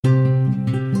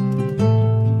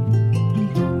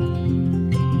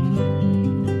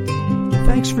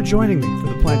for joining me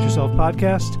for the Plant Yourself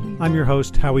podcast. I'm your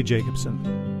host, Howie Jacobson.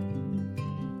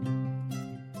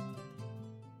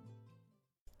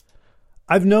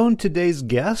 I've known today's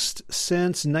guest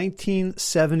since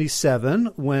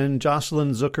 1977 when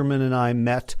Jocelyn Zuckerman and I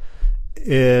met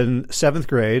in 7th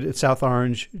grade at South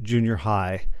Orange Junior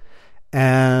High.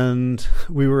 And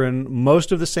we were in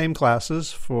most of the same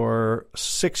classes for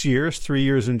 6 years, 3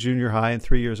 years in junior high and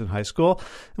 3 years in high school.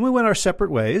 And we went our separate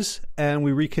ways, and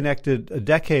we reconnected a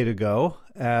decade ago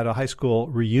at a high school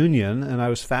reunion. And I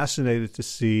was fascinated to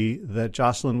see that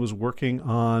Jocelyn was working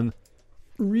on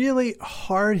really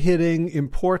hard-hitting,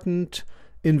 important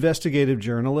investigative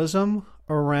journalism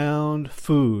around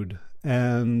food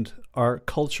and our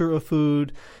culture of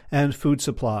food and food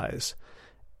supplies.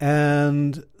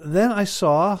 And then I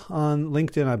saw on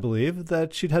LinkedIn, I believe,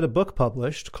 that she'd had a book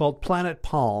published called Planet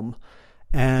Palm,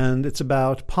 and it's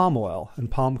about palm oil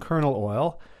and palm kernel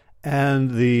oil.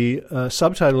 And the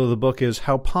subtitle of the book is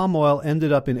How Palm Oil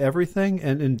Ended Up in Everything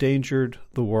and Endangered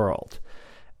the World.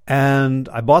 And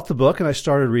I bought the book and I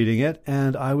started reading it,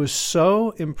 and I was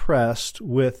so impressed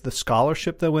with the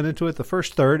scholarship that went into it. The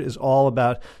first third is all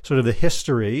about sort of the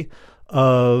history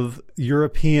of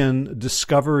European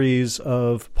discoveries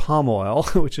of palm oil,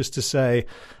 which is to say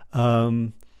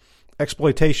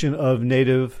exploitation of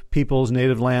native peoples,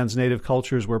 native lands, native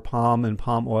cultures where palm and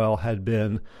palm oil had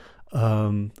been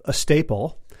a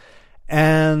staple.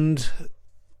 And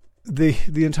the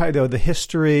entire the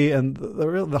history and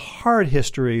the hard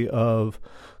history of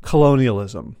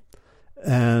colonialism,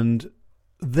 and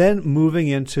then moving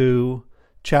into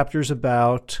chapters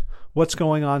about what's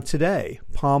going on today,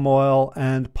 palm oil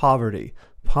and poverty,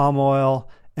 palm oil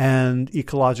and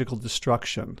ecological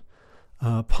destruction,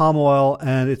 palm oil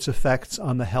and its effects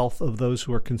on the health of those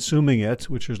who are consuming it,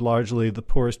 which is largely the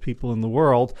poorest people in the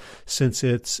world, since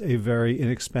it's a very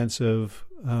inexpensive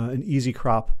and easy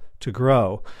crop to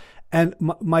grow. And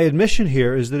my admission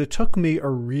here is that it took me a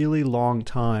really long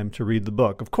time to read the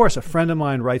book. Of course, a friend of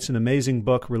mine writes an amazing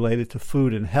book related to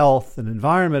food and health and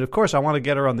environment. Of course, I want to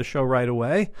get her on the show right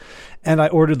away. And I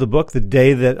ordered the book the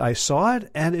day that I saw it,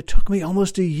 and it took me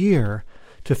almost a year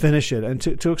to finish it. And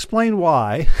to explain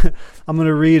why, I'm going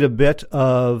to read a bit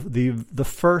of the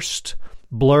first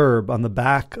blurb on the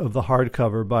back of the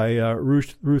hardcover by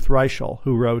Ruth Reichel,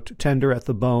 who wrote Tender at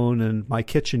the Bone and My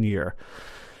Kitchen Year.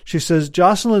 She says,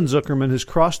 Jocelyn Zuckerman has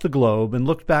crossed the globe and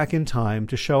looked back in time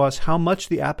to show us how much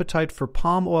the appetite for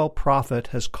palm oil profit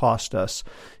has cost us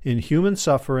in human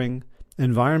suffering,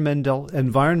 environmental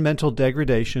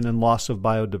degradation, and loss of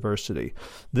biodiversity.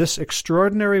 This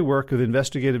extraordinary work of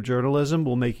investigative journalism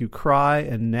will make you cry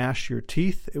and gnash your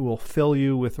teeth. It will fill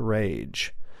you with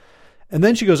rage. And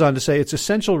then she goes on to say, it's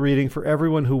essential reading for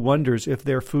everyone who wonders if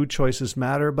their food choices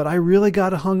matter, but I really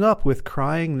got hung up with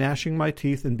crying, gnashing my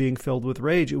teeth, and being filled with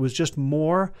rage. It was just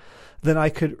more than I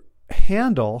could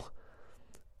handle,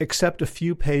 except a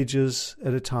few pages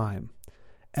at a time.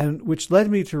 And which led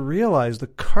me to realize the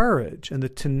courage and the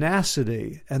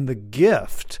tenacity and the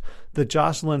gift that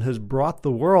Jocelyn has brought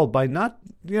the world by not,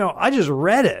 I just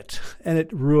read it and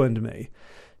it ruined me.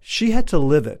 She had to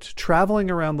live it, traveling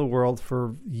around the world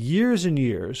for years and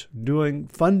years,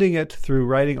 funding it through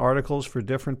writing articles for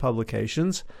different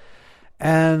publications,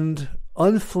 and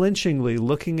unflinchingly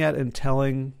looking at and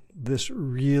telling this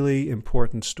really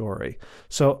important story.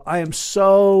 So I am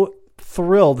so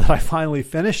thrilled that I finally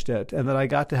finished it and that I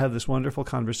got to have this wonderful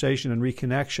conversation and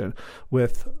reconnection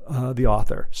with the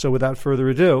author. So without further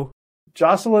ado,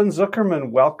 Jocelyn Zuckerman,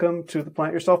 welcome to the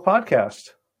Plant Yourself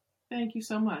podcast. Thank you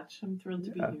so much. I'm thrilled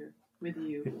to be here with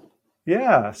you.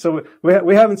 Yeah. So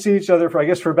we haven't seen each other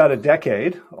for about a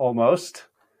decade almost.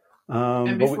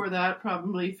 And before that,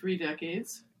 probably 3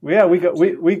 decades. Yeah, we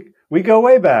go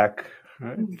way back.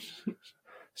 Right?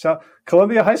 So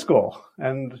Columbia High School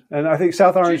and I think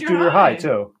South Orange Junior High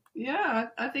too. Yeah,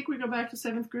 I think we go back to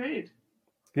 7th grade.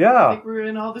 Yeah. I think we're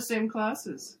in all the same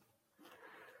classes.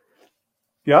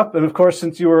 Yep, and of course,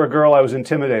 since you were a girl, I was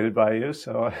intimidated by you,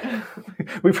 so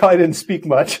we probably didn't speak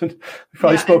much. And we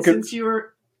probably spoke. Since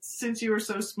you were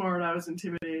so smart, I was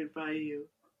intimidated by you.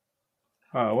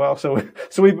 Oh well, so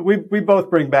we both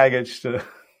bring baggage to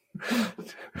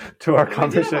our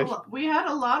conversation. We had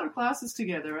a lot of classes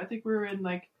together. I think we were in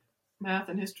math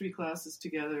and history classes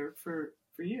together for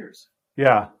years.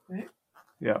 Yeah. Right.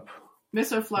 Yep.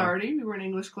 Miss O'Flaherty, we were in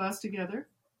English class together.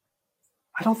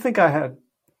 I don't think I had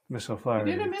Miss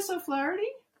O'Flaherty. You did a Miss O'Flaherty?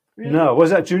 Really? No.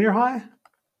 Was that junior high?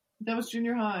 That was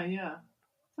junior high, yeah.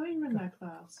 I thought you were in that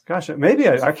class. Gosh, maybe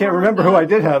I can't remember who I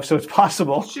did have, so it's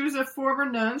possible. She was a former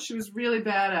nun. She was really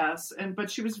badass, but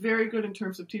she was very good in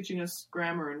terms of teaching us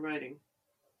grammar and writing.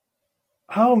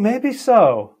 Oh, maybe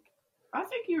so. I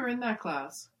think you were in that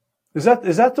class. Is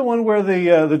that the one where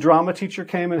the drama teacher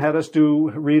came and had us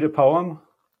read a poem?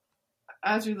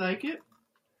 As You Like It.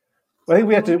 I think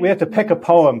we had to pick a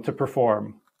poem to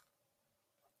perform.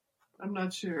 I'm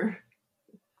not sure.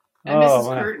 And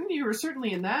Mrs. Curtin, you were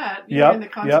certainly in that. You were in the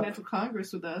Continental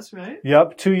Congress with us, right?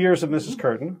 Yep, 2 years of Mrs.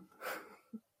 Curtin.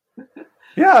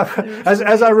 Yeah,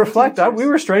 as I reflect, we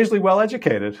were strangely well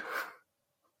educated.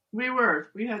 We were.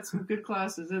 We had some good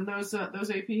classes, and those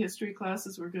AP history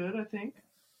classes were good, I think.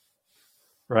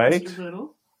 Right. Mr.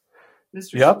 Little,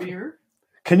 Mr. Spear.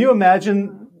 Can you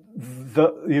imagine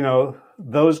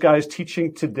those guys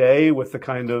teaching today with the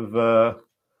kind of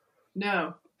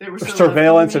no, they were so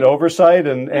surveillance and oversight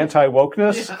and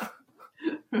anti-wokeness? Yeah.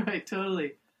 Right,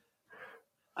 totally.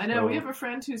 I know we have a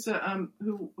friend who's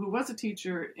who was a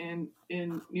teacher in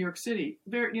New York City.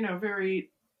 Very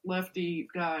lefty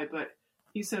guy, but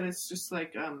he said it's just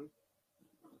like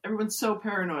everyone's so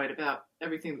paranoid about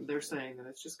everything that they're saying that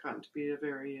it's just gotten to be a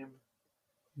very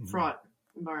fraught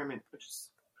environment, which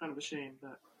is kind of a shame.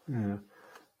 But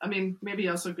I mean, maybe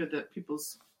also good that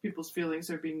people's feelings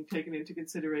are being taken into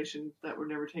consideration that were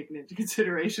never taken into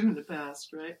consideration in the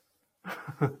past, right?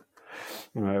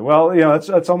 Right. Well,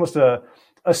 that's almost a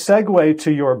segue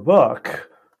to your book,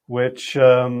 which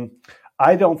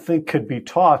I don't think could be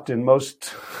taught in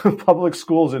most public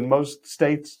schools in most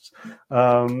states,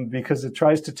 because it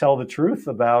tries to tell the truth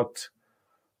about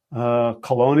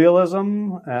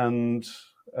colonialism and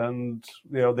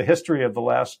the history of the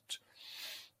last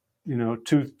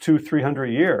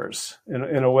 200-300 years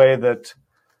in a way that,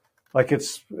 like,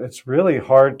 it's really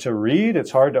hard to read.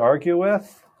 It's hard to argue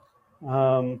with.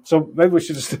 So maybe we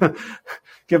should just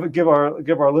give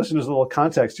our listeners a little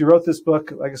context. You wrote this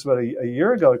book, I guess, about a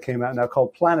year ago. It came out now,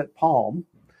 called Planet Palm: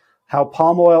 How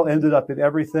Palm Oil Ended Up in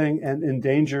Everything and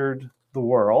Endangered the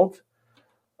World.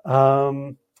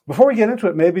 Before we get into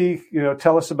it, maybe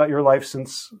tell us about your life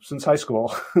since high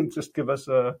school. Just give us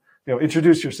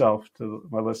introduce yourself to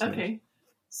my listeners. Okay.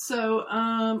 So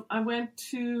I went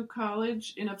to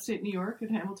college in upstate New York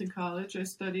at Hamilton College. I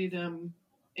studied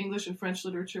English and French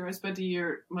literature. I spent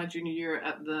my junior year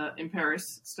in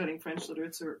Paris studying French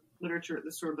literature at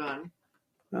the Sorbonne.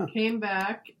 Oh. Came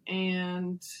back,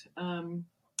 and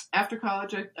after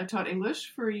college, I taught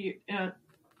English for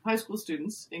high school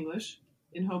students, English,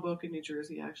 in Hoboken, New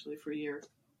Jersey, actually, for a year.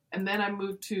 And then I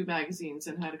moved to magazines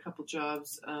and had a couple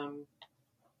jobs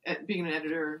at being an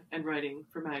editor and writing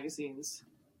for magazines.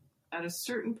 At a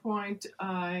certain point,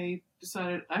 I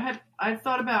decided I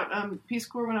thought about Peace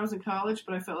Corps when I was in college,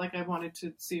 but I felt like I wanted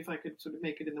to see if I could sort of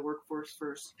make it in the workforce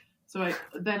first. So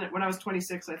when I was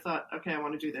 26, I thought, okay, I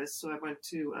want to do this. So I went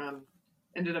to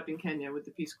ended up in Kenya with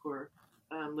the Peace Corps.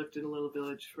 Lived in a little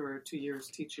village for 2 years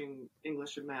teaching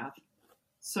English and math.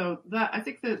 So that, I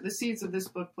think the seeds of this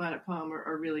book, Planet Palm,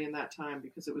 are really in that time,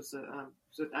 because it was an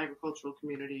agricultural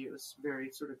community. It was very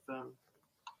sort of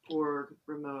poor,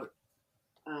 remote.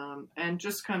 And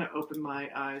just kind of opened my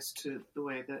eyes to the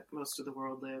way that most of the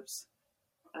world lives.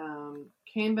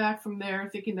 Came back from there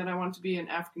thinking that I wanted to be an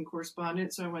African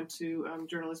correspondent, so I went to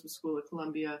journalism school at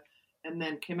Columbia, and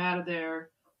then came out of there.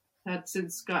 Had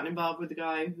since gotten involved with a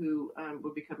guy who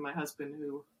would become my husband,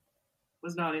 who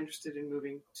was not interested in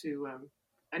moving to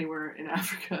anywhere in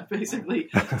Africa, basically.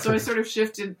 So I sort of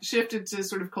shifted to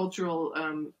sort of cultural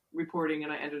reporting,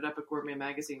 and I ended up at Gourmet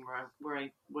Magazine, where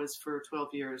I was for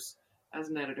 12 years as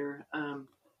an editor.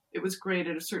 It was great.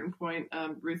 At a certain point,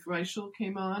 Ruth Reichel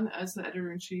came on as the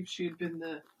editor-in-chief. She had been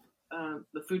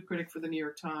the food critic for the New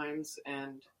York Times,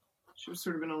 and she was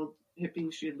sort of an old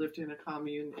hippie. She had lived in a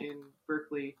commune in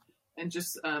Berkeley, and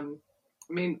just,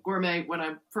 Gourmet, when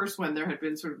I first went there, had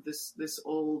been sort of this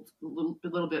old,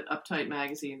 little bit uptight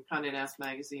magazine, Condé Nast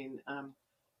magazine,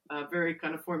 very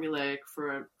kind of formulaic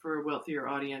for a wealthier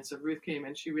audience. And Ruth came,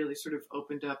 and she really sort of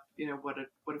opened up, what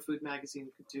a food magazine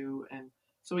could do. And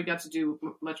so we got to do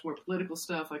much more political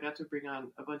stuff. I got to bring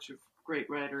on a bunch of great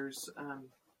writers.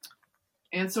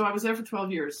 And so I was there for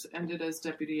 12 years, ended as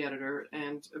deputy editor,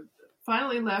 and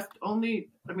finally left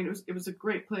it was a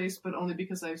great place, but only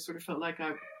because I sort of felt like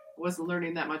I wasn't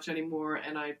learning that much anymore.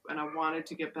 And I wanted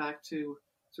to get back to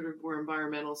sort of more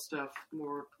environmental stuff,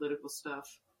 more political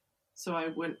stuff. So I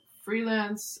went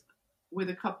freelance with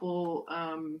a couple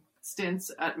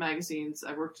stints at magazines.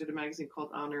 I worked at a magazine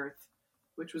called On Earth,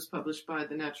 which was published by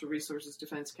the Natural Resources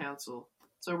Defense Council.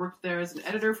 So I worked there as an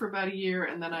editor for about a year,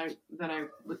 and then I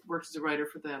worked as a writer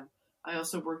for them. I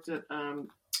also worked at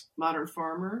Modern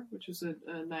Farmer, which was a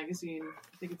magazine.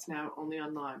 I think it's now only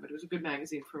online, but it was a good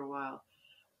magazine for a while.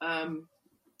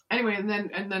 Anyway,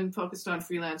 and then focused on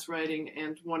freelance writing.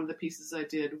 And one of the pieces I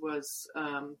did was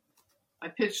I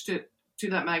pitched it to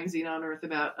that magazine on Earth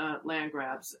about land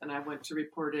grabs, and I went to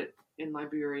report it in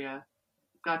Liberia.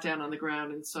 Got down on the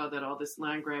ground and saw that all this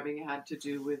land grabbing had to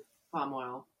do with palm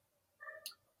oil.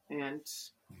 And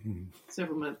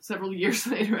several years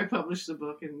later, I published the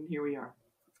book, and here we are.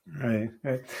 Right.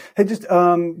 Hey, just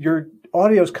your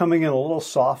audio's coming in a little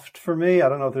soft for me. I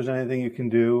don't know if there's anything you can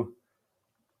do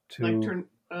to turn.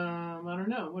 I don't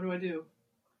know. What do I do?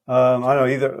 I don't know,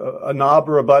 either a knob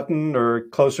or a button, or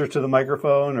closer to the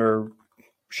microphone, or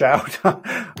shout.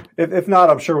 if not,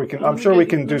 I'm sure we can. I'm sure we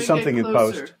can do something in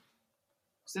post.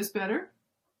 Is this better?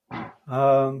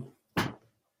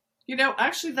 You know,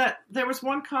 actually, that there was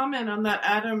one comment on that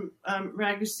Adam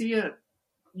Ragusea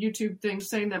YouTube thing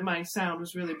saying that my sound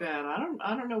was really bad.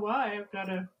 I don't know why.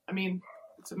 I mean,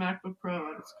 it's a MacBook Pro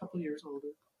and it's a couple years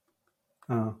older.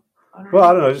 Oh. I don't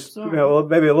know. Just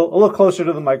maybe a little closer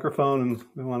to the microphone,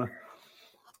 and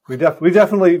we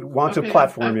definitely want to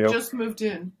platform you. Just moved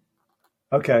in.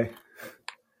 Okay.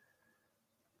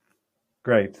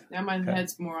 Great. Now my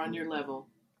head's more on your level.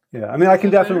 Yeah, I mean, I can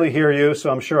definitely hear you, so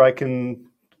I'm sure I can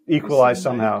equalize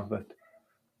somehow. But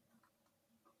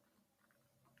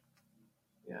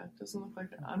yeah, it doesn't look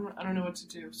like it. I don't know what to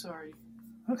do. Sorry.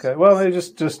 Okay. Well, maybe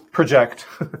just project.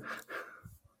 Okay.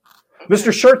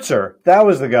 Mr. Schertzer, that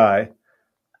was the guy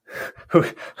who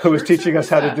was teaching us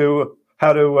how to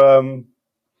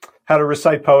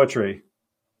recite poetry.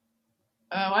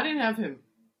 Oh, I didn't have him.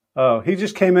 Oh, he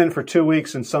just came in for 2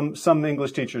 weeks in some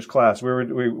English teacher's class.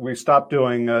 We stopped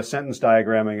doing sentence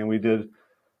diagramming, and we did.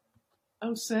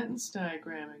 Oh, sentence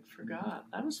diagramming. Forgot.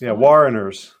 That was fun. Yeah,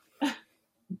 Warreners.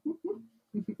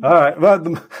 All right. Well,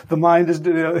 the mind is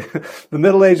the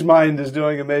middle-aged mind is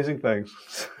doing amazing things.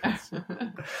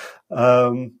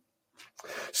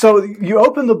 So you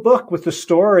open the book with the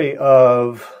story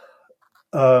of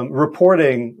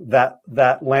reporting that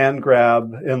land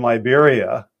grab in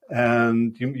Liberia,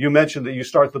 and you mentioned that you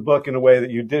start the book in a way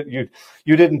that you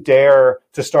didn't dare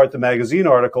to start the magazine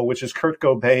article, which is Kurt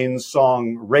Cobain's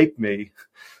song "Rape Me,"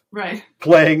 right,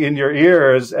 playing in your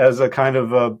ears as a kind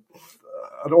of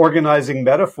an organizing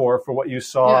metaphor for what you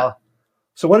saw. Yeah.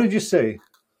 So what did you see?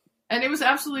 And it was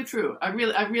absolutely true. I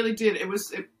really did. It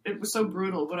was so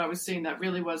brutal what I was seeing. That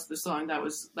really was the song that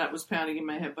was pounding in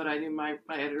my head. But I knew my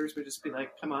editors would just be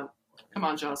like, "Come on,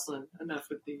 Jocelyn, enough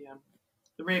with the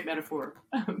rape metaphor."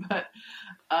 But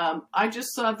I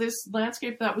just saw this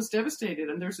landscape that was devastated.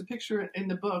 And there's a picture in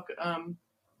the book.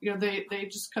 They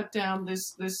just cut down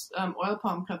this oil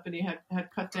palm company had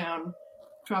cut down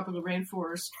tropical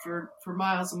rainforest for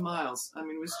miles and miles. I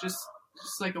mean, it was just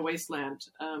like a wasteland.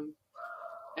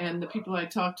 And the people I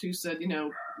talked to said,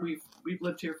 we've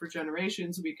lived here for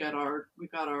generations. We got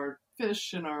our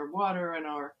fish and our water and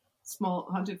our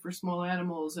hunted for small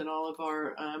animals and all of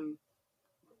our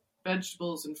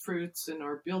vegetables and fruits and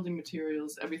our building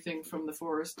materials, everything from the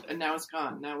forest. And now it's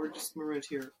gone. Now we're just marooned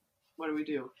here. What do we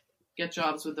do? Get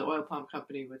jobs with the oil palm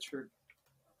company, which were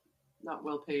not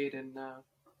well paid and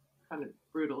kind of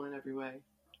brutal in every way.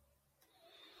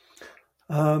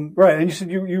 Right, and you said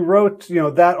you wrote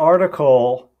that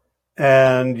article,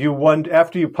 and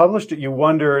after you published it, you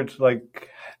wondered, like,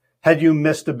 had you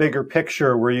missed a bigger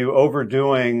picture? Were you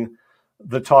overdoing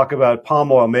the talk about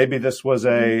palm oil? Maybe this was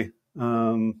an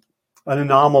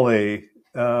anomaly.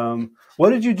 What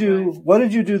did you do? Right. What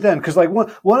did you do then? Because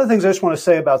one of the things I just want to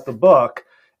say about the book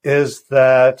is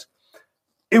that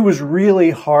it was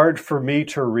really hard for me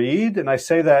to read, and I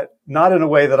say that not in a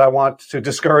way that I want to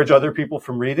discourage other people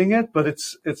from reading it, but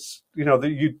it's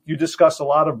you discuss a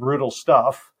lot of brutal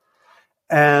stuff,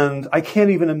 and I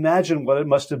can't even imagine what it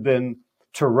must have been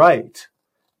to write.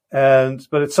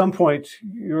 But at some point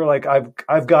you were like,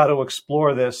 I've got to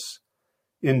explore this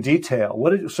in detail.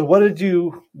 What did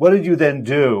you then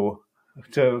do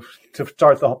to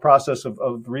start the whole process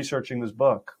of researching this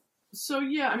book? So,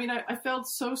 yeah, I mean, I felt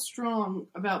so strong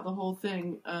about the whole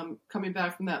thing coming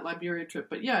back from that Liberia trip.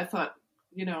 But, yeah, I thought,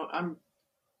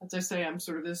 as I say, I'm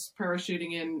sort of this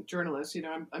parachuting in journalist.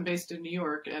 I'm based in New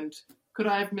York. And could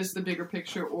I have missed the bigger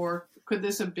picture, or could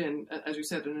this have been, as you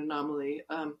said, an anomaly?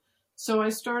 So I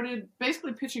started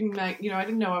basically pitching, I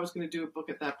didn't know I was going to do a book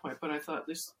at that point, but I thought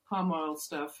this palm oil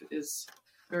stuff is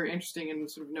very interesting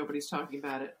and sort of nobody's talking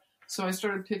about it. So I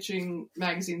started pitching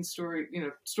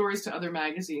stories to other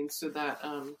magazines so that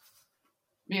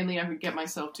mainly I would get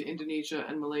myself to Indonesia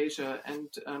and Malaysia, and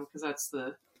because that's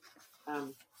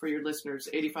for your listeners,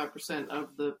 85% of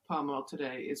the palm oil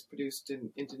today is produced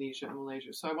in Indonesia and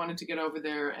Malaysia. So I wanted to get over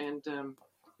there and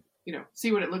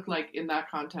see what it looked like in that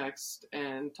context,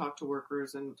 and talk to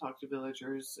workers and talk to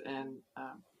villagers, and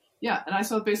and I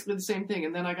saw basically the same thing.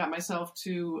 And then I got myself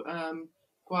to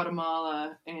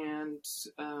Guatemala and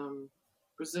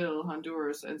Brazil,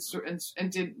 Honduras, and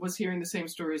was hearing the same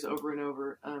stories over and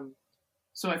over.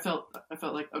 So I felt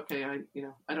like, okay,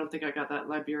 I don't think I got that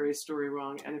Liberia story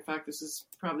wrong, and in fact, this is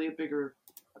probably a bigger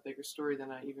story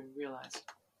than I even realized.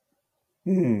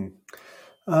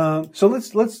 So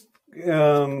let's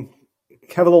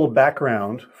have a little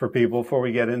background for people before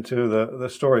we get into the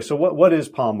story. So what is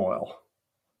palm oil?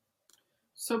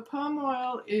 So palm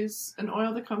oil is an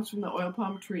oil that comes from the oil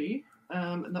palm tree.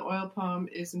 And the oil palm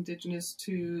is indigenous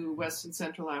to West and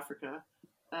Central Africa.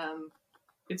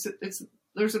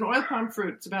 There's an oil palm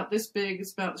fruit. It's about this big.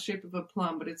 It's about the shape of a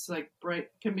plum, but it's like bright.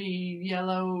 Can be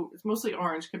yellow. It's mostly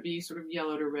orange. Can be sort of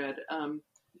yellow to red.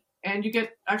 And you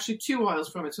get actually two oils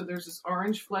from it. So there's this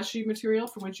orange fleshy material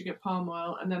from which you get palm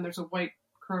oil, and then there's a white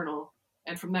kernel,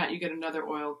 and from that you get another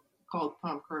oil called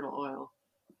palm kernel oil.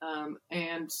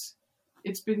 And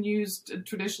it's been used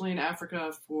traditionally in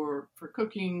Africa for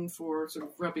cooking, for sort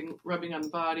of rubbing on the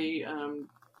body,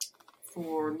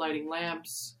 for lighting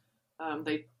lamps.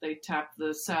 They tap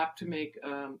the sap to make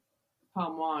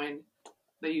palm wine.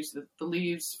 They use the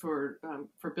leaves for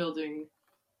building.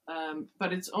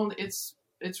 But it's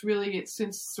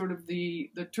since sort of the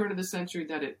turn of the century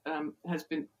that it has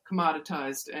been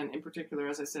commoditized, and in particular,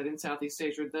 as I said, in Southeast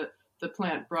Asia, the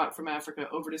plant brought from Africa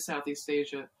over to Southeast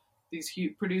Asia,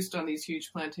 produced on these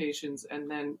huge plantations,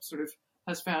 and then sort of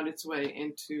has found its way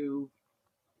into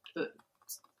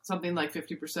something like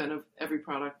 50% of every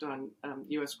product on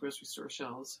U.S. grocery store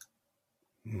shelves.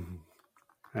 Mm-hmm.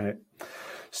 Right.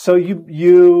 So you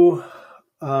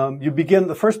begin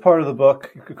the first part of the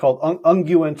book called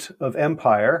Unguent of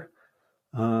Empire.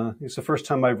 It's the first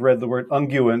time I've read the word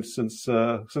unguent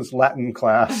since Latin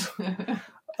class.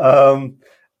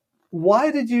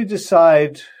 Why did you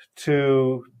decide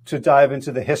to dive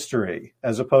into the history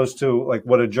as opposed to like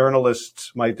what a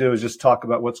journalist might do, is just talk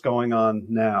about what's going on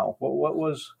now? What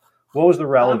was the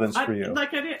relevance for you?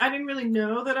 I didn't really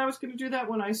know that I was going to do that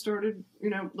when I started,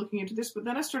 looking into this. But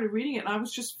then I started reading it, and I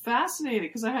was just fascinated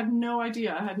because I had no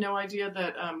idea. I had no idea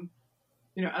that,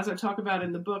 as I talk about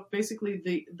in the book, basically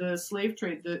the slave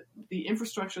trade, the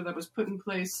infrastructure that was put in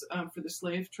place for the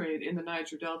slave trade in the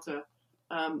Niger Delta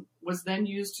was then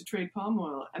used to trade palm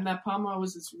oil, and that palm oil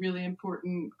was this really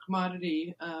important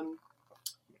commodity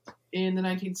in the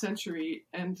 19th century,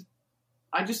 and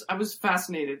I was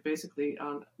fascinated basically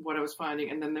on what I was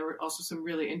finding, and then there were also some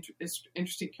really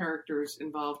interesting characters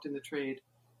involved in the trade.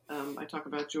 I talk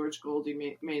about George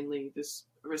Goldie mainly, this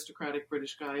aristocratic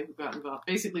British guy who got involved,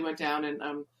 basically went down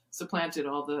and supplanted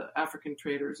all the African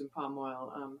traders in palm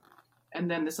oil. And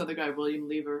then this other guy, William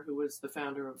Lever, who was the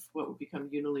founder of what would become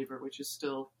Unilever, which is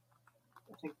still,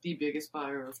 I think, the biggest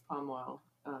buyer of palm oil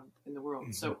in the world.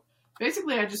 Mm-hmm. So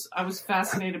basically, I was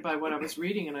fascinated by what I was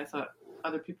reading, and I thought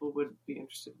other people would be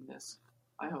interested in this.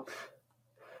 I hope.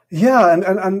 Yeah,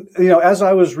 and as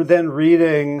I was then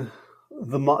reading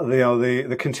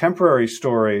the contemporary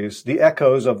stories, the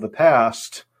echoes of the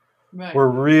past were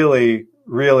really,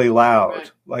 really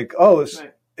loud. Right. Like,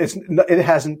 it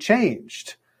hasn't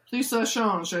changed. Plus ça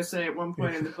change, I say at one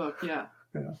point in the book. Yeah.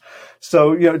 Yeah.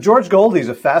 So, George Goldie's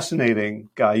a fascinating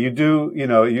guy.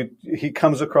 He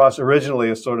comes across originally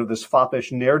as sort of this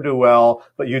foppish ne'er-do-well,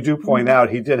 but you do point out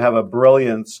he did have a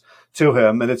brilliance to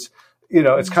him. And it's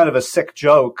kind of a sick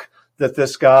joke that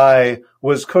this guy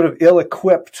was kind of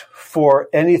ill-equipped for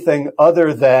anything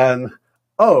other than,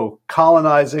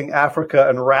 colonizing Africa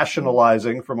and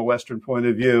rationalizing from a Western point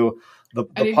of view the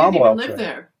palm oil. And he didn't even live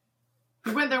there.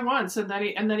 He went there once, and then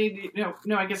he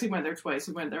I guess he went there twice.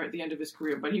 He went there at the end of his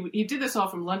career, but he did this all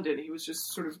from London. He was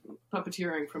just sort of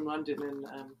puppeteering from London, and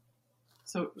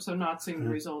so not seeing the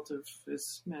result of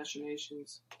his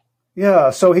machinations.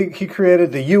 Yeah, so he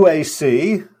created the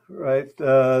UAC, right?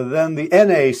 Then the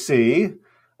NAC,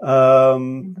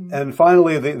 and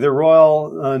finally the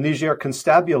Royal Niger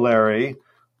Constabulary.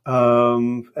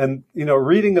 And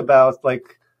reading about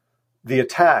like the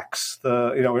attacks,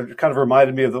 it kind of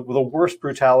reminded me of the worst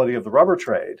brutality of the rubber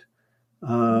trade.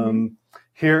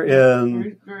 Here in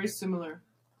very, very similar.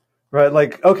 Right,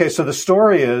 like, okay, so the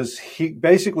story is he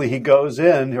goes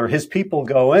in, or his people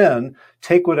go in,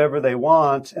 take whatever they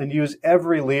want, and use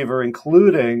every lever,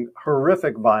 including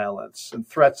horrific violence and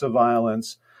threats of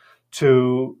violence,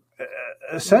 to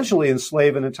essentially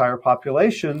enslave an entire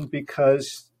population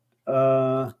because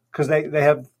they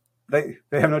have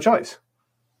no choice.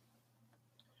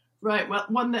 Right. Well,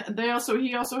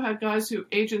 he also had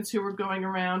agents who were going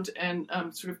around and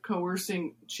sort of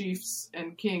coercing chiefs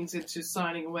and kings into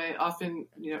signing away, often,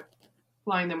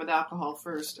 plying them with alcohol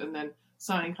first, and then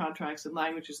signing contracts in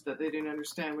languages that they didn't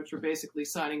understand, which were basically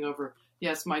signing over,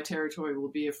 yes, my territory will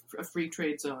be a free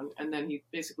trade zone. And then he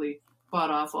basically bought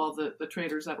off all the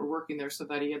traders that were working there, so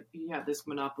that he had this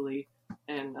monopoly,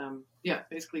 and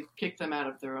basically kicked them out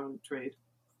of their own trade.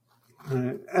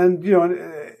 And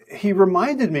he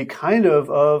reminded me kind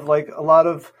of like a lot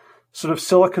of sort of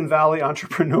Silicon Valley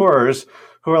entrepreneurs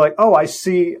who are like, oh, I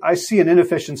see an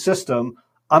inefficient system,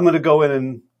 I'm going to go in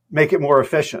and make it more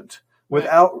efficient.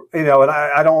 Without, and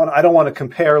I don't want to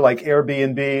compare like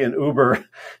Airbnb and Uber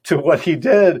to what he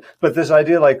did, but this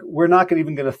idea, like, we're not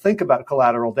even going to think about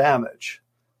collateral damage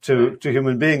to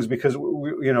human beings, because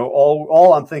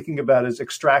all I'm thinking about is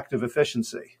extractive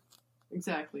efficiency.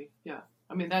 Exactly. Yeah.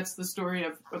 I mean, that's the story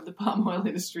of the palm oil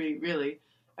industry, really.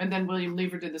 And then William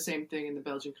Lever did the same thing in the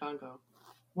Belgian Congo.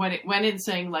 When it went in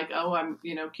saying like, oh,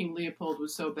 King Leopold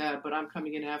was so bad, but I'm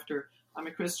coming in after. I'm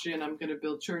a Christian. I'm going to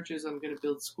build churches. I'm going to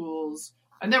build schools.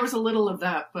 And there was a little of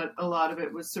that, but a lot of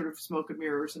it was sort of smoke and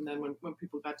mirrors. And then when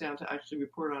people got down to actually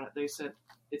report on it, they said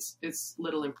it's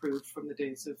little improved from the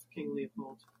days of King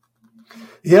Leopold.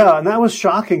 Yeah, and that was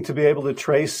shocking to be able to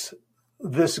trace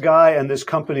this guy and this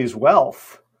company's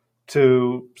wealth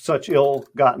to such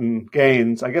ill-gotten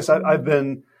gains. I guess I've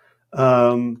been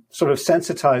sort of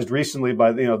sensitized recently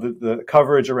by the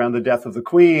coverage around the death of the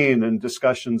Queen and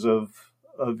discussions of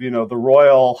the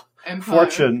royal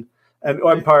fortune and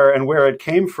empire and where it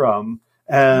came from,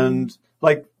 and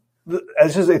like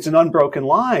it's an unbroken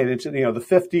line. It's the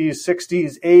 50s,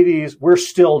 60s, 80s. We're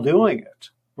still doing it.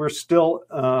 We're still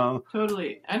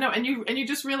totally. I know, and you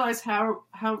just realize how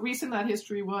recent that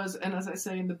history was, and as I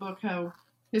say in the book, how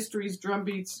history's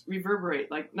drumbeats reverberate.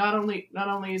 Like not only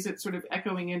is it sort of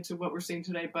echoing into what we're seeing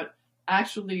today, but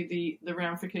actually the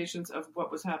ramifications of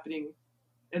what was happening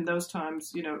in those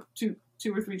times,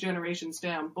 two or three generations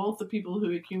down, both the people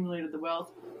who accumulated the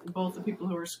wealth and both the people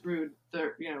who are screwed,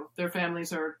 their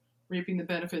families are reaping the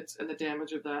benefits and the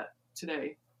damage of that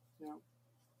today.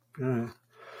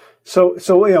 So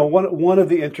one of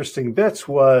the interesting bits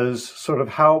was sort of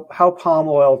how palm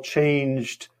oil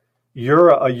changed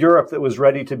a Europe that was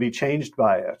ready to be changed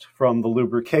by it, from the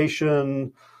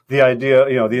lubrication, the idea,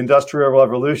 the Industrial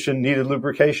Revolution needed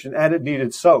lubrication and it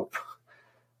needed soap.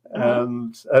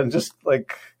 And just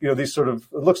like, these sort of,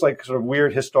 it looks like sort of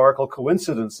weird historical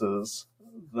coincidences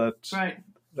that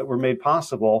were made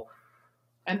possible.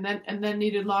 And then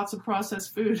needed lots of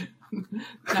processed food. No,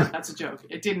 that's a joke.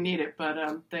 It didn't need it, but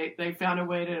they found a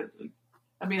way to,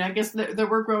 I mean, I guess there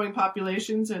were growing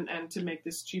populations, and to make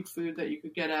this cheap food that you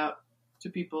could get out to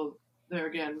people, there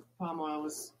again, palm oil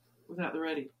was at the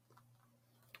ready.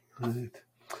 Right.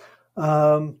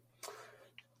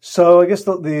 So I guess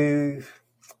the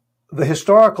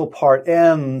historical part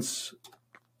ends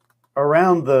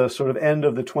around the sort of end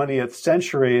of the 20th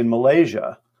century in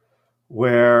Malaysia,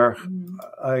 where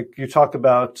you talked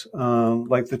about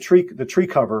like the tree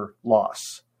cover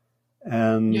loss,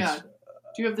 and do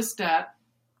you have the stat?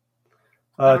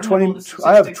 20.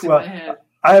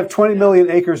 I have 20 million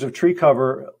acres of tree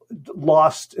cover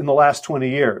lost in the last 20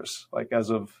 years, like as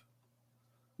of.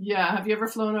 Yeah, have you ever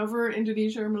flown over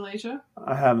Indonesia or Malaysia?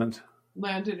 I haven't.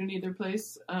 Landed in either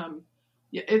place.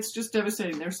 It's just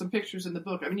devastating. There's some pictures in the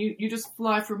book. I mean, you just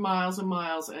fly for miles and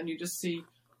miles, and you just see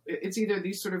it's either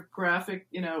these sort of graphic,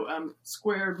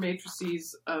 squared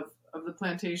matrices of the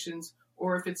plantations,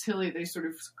 or if it's hilly, they sort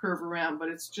of curve around. But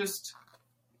it's just,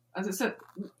 as I said,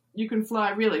 you can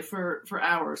fly really for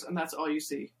hours, and that's all you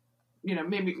see.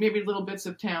 Maybe little bits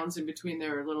of towns in between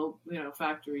there, little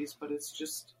factories, but it's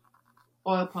just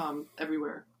oil palm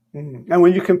everywhere. Mm-hmm. And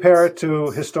when you compare it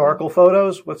to historical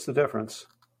photos, what's the difference?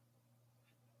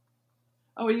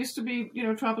 Oh, it used to be,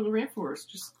 tropical rainforest,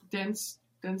 just dense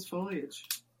foliage.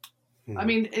 Mm-hmm. I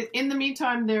mean, in the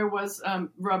meantime, there was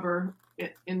rubber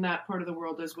in that part of the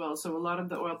world as well. So a lot of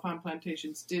the oil palm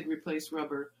plantations did replace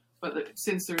rubber, but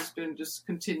since there's been just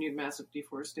continued massive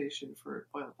deforestation for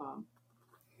oil palm.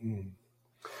 Mm.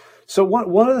 So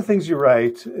one of the things you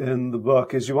write in the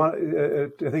book is you want, I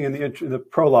think in the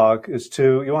prologue, is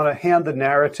you want to hand the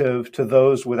narrative to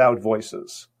those without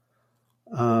voices.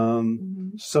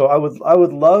 So I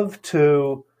would love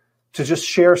to just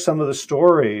share some of the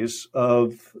stories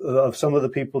of some of the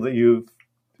people that you've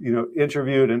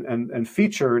interviewed and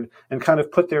featured, and kind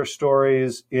of put their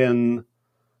stories in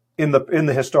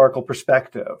the historical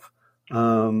perspective.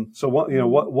 So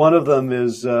one of them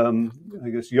is I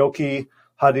guess Yogi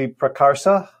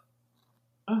Hadiprakarsa.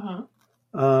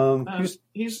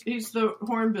 He's the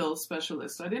hornbill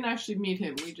specialist. I didn't actually meet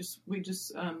him. We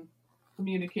just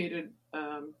communicated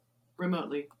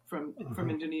remotely from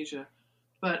Indonesia.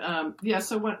 But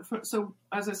so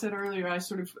as I said earlier, I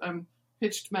sort of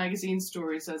pitched magazine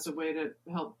stories as a way to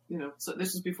help. So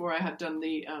this was before I had done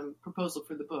the proposal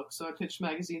for the book. So I pitched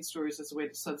magazine stories as a way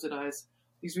to subsidize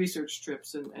these research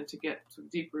trips and to get sort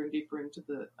of deeper and deeper into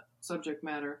the subject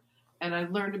matter. And I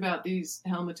learned about these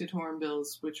helmeted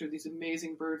hornbills, which are these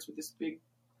amazing birds with this big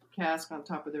casque on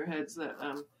top of their heads. That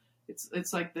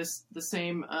it's like the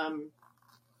same.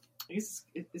 I guess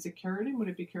is it keratin? Would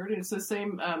it be keratin? It's the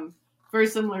same. Very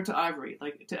similar to ivory,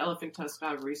 like to elephant tusk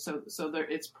ivory. So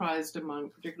it's prized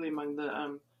particularly among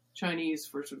the Chinese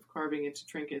for sort of carving into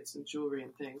trinkets and jewelry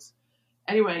and things.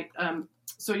 Anyway,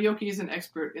 so Yoki is an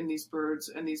expert in these birds,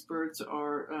 and these birds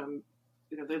are.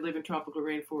 They live in tropical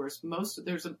rainforests.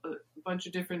 There's a bunch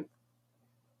of different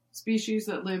species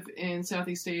that live in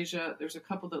Southeast Asia. There's a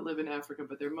couple that live in Africa,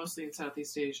 but they're mostly in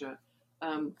Southeast Asia.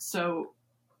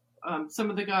 Some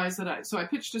of the guys I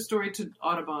pitched a story to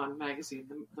Audubon magazine,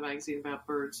 the magazine about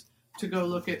birds, to go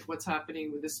look at what's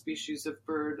happening with this species of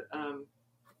bird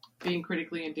being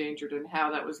critically endangered and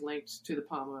how that was linked to the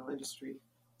palm oil industry.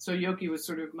 So Yoki was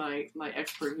sort of my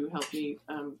expert who helped me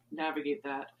navigate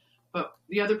that. But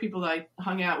the other people that I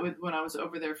hung out with when I was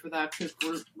over there for that trip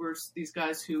were these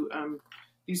guys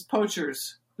these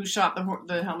poachers who shot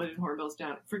the helmeted hornbills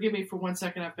down. Forgive me for 1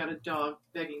 second. I've got a dog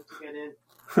begging to get in.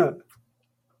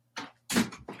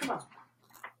 Come on.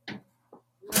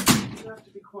 You have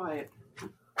to be quiet.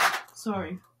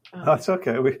 Sorry. That's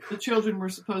okay. The children were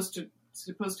supposed to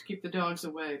keep the dogs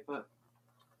away, but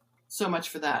so much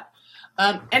for that.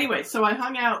 Anyway, so I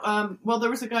hung out. There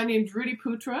was a guy named Rudy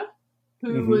Putra,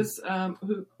 who was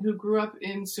who grew up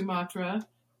in Sumatra,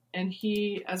 and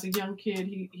he, as a young kid,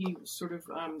 he was sort of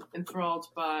enthralled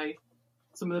by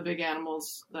some of the big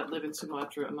animals that live in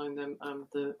Sumatra. Among them,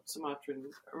 the Sumatran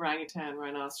orangutan,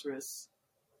 rhinoceros,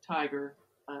 tiger,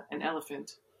 and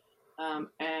elephant.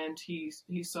 And he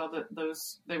saw that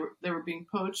they were being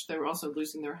poached. They were also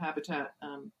losing their habitat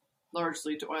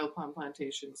largely to oil palm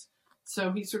plantations.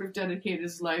 So he sort of dedicated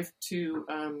his life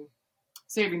to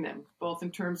saving them, both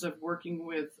in terms of working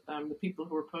with the people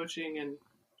who were poaching and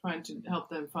trying to help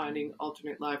them finding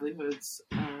alternate livelihoods.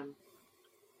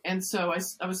 And so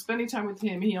I was spending time with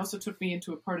him. He also took me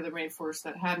into a part of the rainforest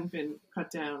that hadn't been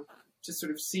cut down to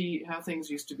sort of see how things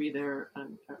used to be there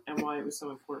and why it was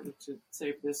so important to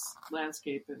save this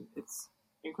landscape and its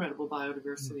incredible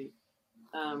biodiversity.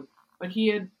 But he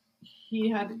had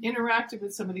interacted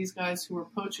with some of these guys who were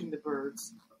poaching the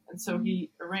birds. And so he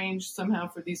arranged somehow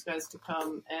for these guys to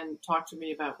come and talk to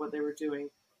me about what they were doing.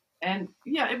 And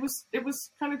yeah, it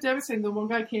was kind of devastating. The one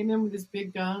guy came in with his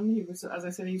big gun. He was, as I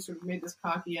said, he sort of made this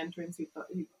cocky entrance. He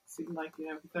seemed like, he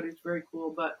thought he was very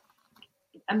cool.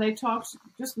 And they talked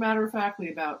just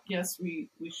matter-of-factly about, yes, we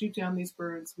shoot down these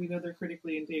birds. We know they're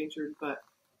critically endangered, but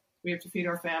we have to feed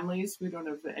our families. We don't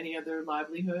have any other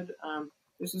livelihood.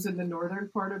 This was in the northern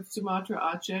part of Sumatra,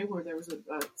 Aceh, where there was a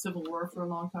civil war for a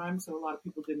long time, so a lot of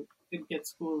people didn't get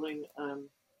schooling.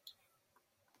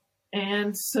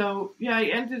 And so, yeah, I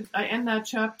end that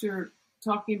chapter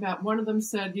talking about, one of them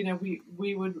said,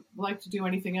 we would like to do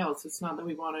anything else. It's not that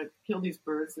we want to kill these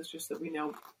birds. It's just that we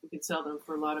know we could sell them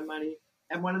for a lot of money.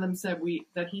 And one of them said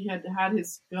that he had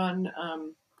his gun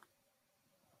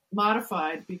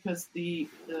modified because the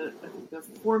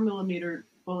 4mm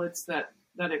bullets that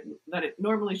it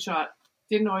normally shot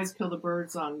didn't always kill the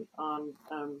birds on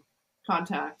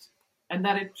contact, and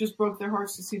that it just broke their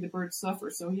hearts to see the birds suffer.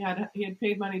 So he had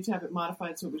paid money to have it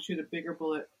modified so it would shoot a bigger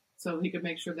bullet, so he could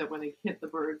make sure that when they hit the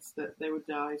birds that they would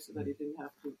die, so that he didn't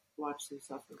have to watch them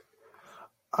suffer.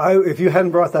 If you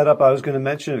hadn't brought that up, I was going to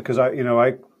mention it because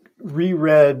I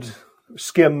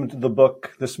skimmed the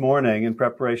book this morning in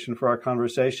preparation for our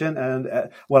conversation. And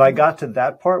when I got to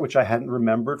that part, which I hadn't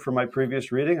remembered from my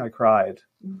previous reading, I cried.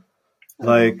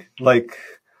 Like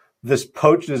this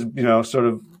poach is, sort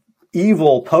of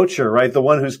evil poacher, right? The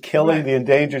one who's killing the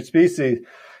endangered species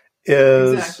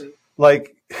is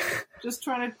like just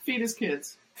trying to feed his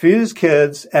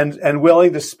kids and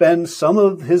willing to spend some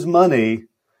of his money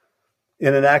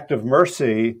in an act of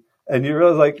mercy. And you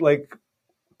realize like,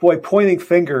 boy, pointing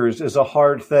fingers is a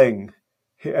hard thing.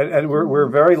 And we're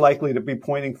very likely to be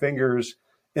pointing fingers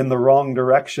in the wrong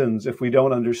directions if we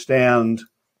don't understand,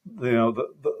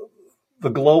 the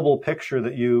global picture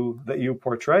that you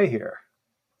portray here.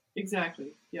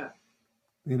 Exactly. Yeah.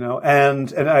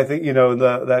 And I think,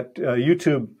 that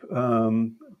YouTube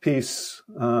piece,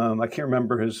 I can't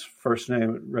remember his first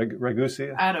name,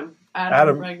 Ragusea. Adam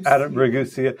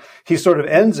Ragusea. He sort of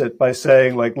ends it by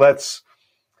saying, like, let's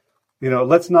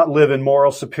not live in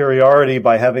moral superiority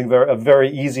by having a very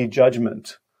easy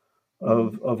judgment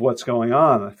of what's going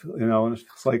on. And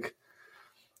it's like,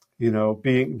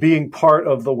 being part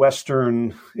of the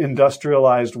Western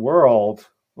industrialized world,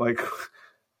 like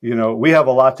we have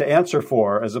a lot to answer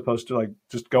for, as opposed to like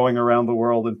just going around the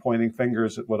world and pointing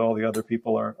fingers at what all the other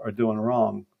people are doing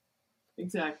wrong.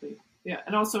 Exactly. Yeah,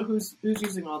 and also who's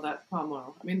using all that palm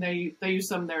oil? I mean, they use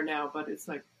some there now, but it's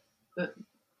like the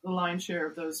lion's share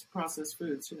of those processed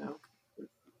foods. A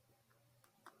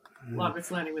lot of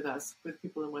it's landing with us, with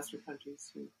people in Western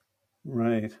countries.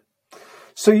 Right.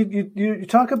 So you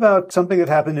talk about something that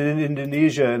happened in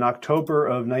Indonesia in October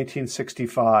of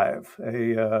 1965,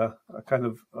 a kind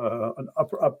of an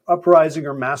uprising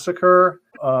or massacre,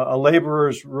 a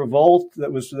laborers' revolt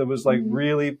that was like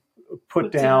really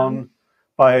put down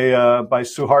by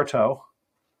Suharto,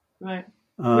 right?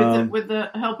 With the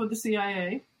help of the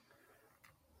CIA.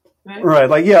 Right,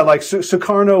 like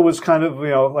Sukarno was kind of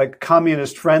like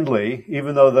communist friendly,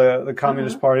 even though the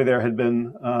Communist Party there had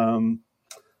been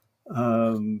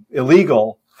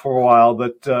illegal for a while.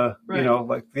 But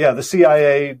the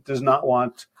CIA does not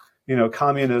want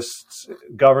communist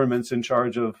governments in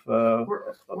charge of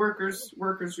workers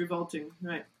revolting,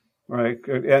 right? Right,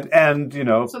 and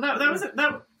So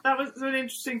that was an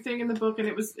interesting thing in the book, and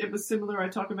it was similar. I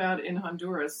talk about in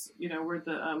Honduras, where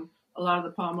a lot of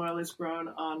the palm oil is grown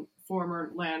on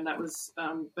former land that was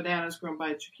bananas grown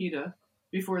by Chiquita,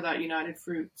 before that United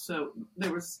Fruit. So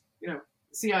there was,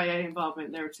 CIA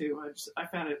involvement there too. I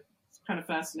found it kind of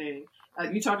fascinating.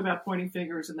 You talk about pointing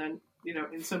fingers, and then,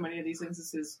 in so many of these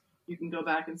instances, you can go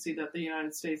back and see that the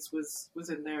United States was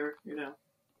in there,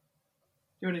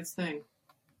 doing its thing.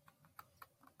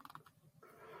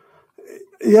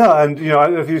 Yeah, and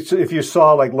if you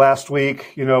saw like last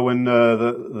week, when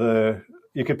the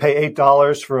you could pay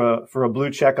 $8 for a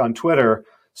blue check on Twitter.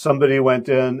 Somebody went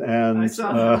in and I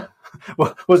saw that.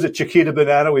 Was it Chiquita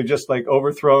Banana? We've just like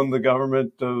overthrown the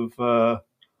government of.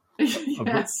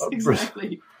 Yes,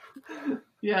 exactly.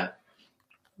 Yeah.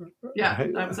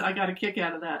 Right. I got a kick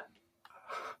out of that.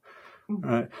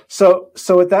 Right. So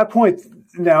at that point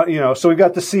now, so we've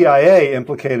got the CIA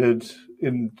implicated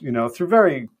in through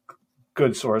very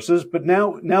good sources, but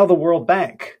now the World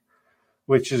Bank,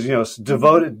 which is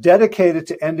dedicated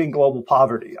to ending global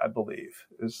poverty, I believe,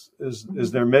 is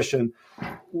their mission.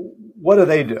 What do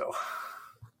they do?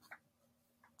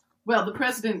 Well,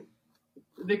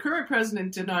 the current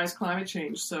president denies climate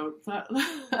change, so that'll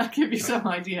give you some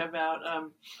idea about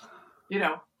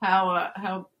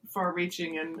how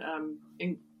far-reaching and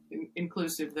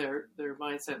inclusive their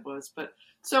mindset was. But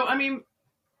so I mean,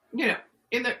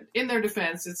 in their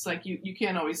defense, it's like you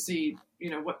can't always see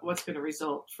what's going to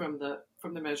result from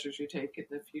the measures you take in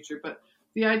the future. But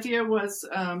the idea was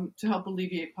to help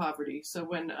alleviate poverty. So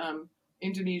when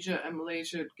Indonesia and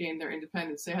Malaysia gained their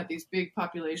independence, they had these big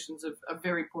populations of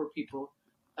very poor people.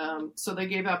 So they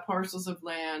gave out parcels of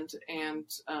land and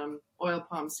oil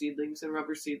palm seedlings and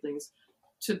rubber seedlings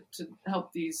to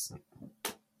help these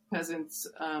peasants,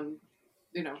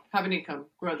 have an income,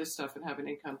 grow this stuff and have an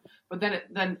income. But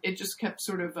then it just kept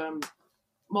sort of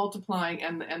multiplying,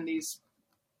 and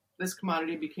this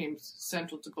commodity became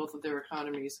central to both of their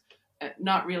economies,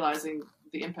 not realizing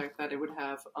the impact that it would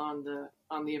have on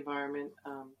the environment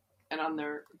and on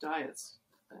their diets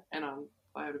and on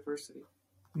biodiversity.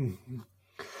 Mm-hmm.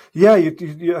 Yeah,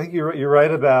 you're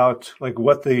right about like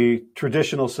what the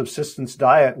traditional subsistence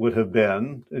diet would have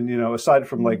been, and aside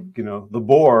from like the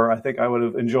boar, I think I would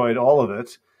have enjoyed all of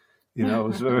it. It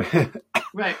was very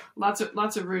right, lots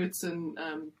of roots and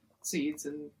seeds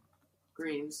and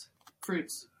greens,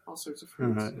 fruits, all sorts of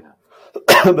fruits. Right.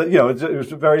 Yeah. But it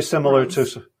was very similar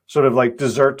to sort of like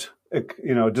dessert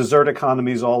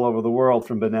economies all over the world,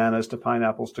 from bananas to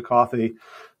pineapples to coffee.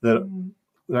 That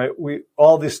right, we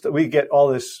get all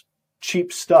this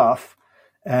cheap stuff,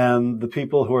 and the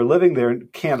people who are living there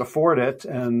can't afford it,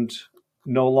 and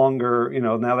no longer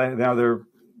now they're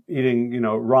eating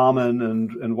ramen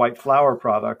and white flour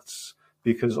products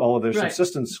because all of their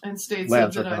subsistence and state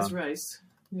lands subsidized rice.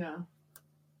 Yeah.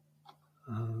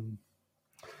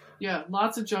 Yeah,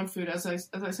 lots of junk food. As I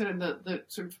said, in the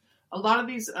sort of a lot of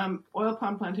these oil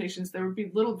palm plantations, there would be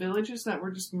little villages that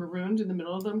were just marooned in the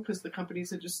middle of them because the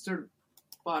companies had just sort of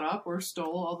bought up or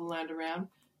stole all the land around.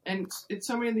 And in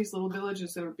so many of these little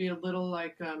villages, there would be a little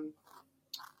like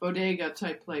bodega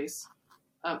type place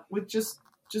with just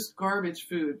garbage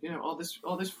food. All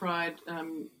this fried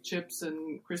chips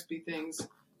and crispy things,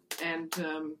 and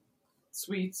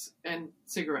sweets and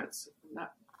cigarettes.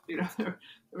 There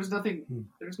was nothing.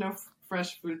 There was no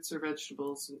fresh fruits or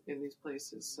vegetables in these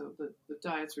places, so the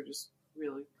diets were just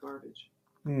really garbage.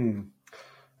 And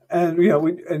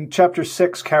in Chapter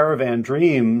 6, Caravan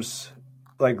Dreams,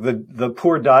 like the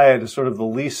poor diet is sort of the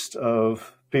least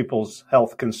of people's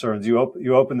health concerns. You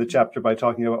open the chapter by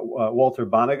talking about Walter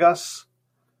Banegas.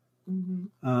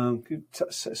 Mm-hmm. Could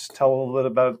you tell a little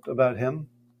bit about him?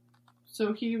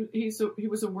 So he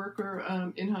was a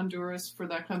worker in Honduras for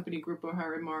that company Grupo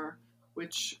Harimar,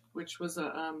 which was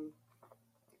a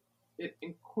it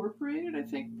incorporated, I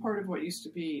think, part of what used to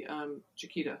be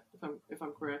Chiquita, if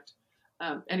I'm correct.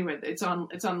 Anyway, it's on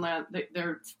land.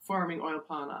 They're farming oil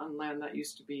palm on land that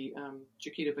used to be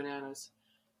Chiquita bananas.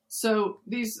 So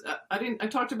these, I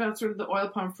talked about sort of the oil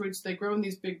palm fruits. They grow in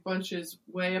these big bunches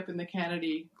way up in the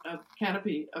canopy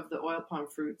of the oil palm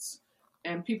fruits.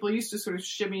 And people used to sort of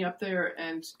shimmy up there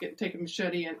and take a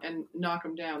machete and knock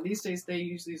them down. These days they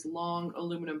use these long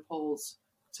aluminum poles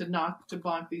to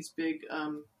bonk these big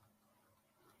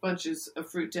bunches of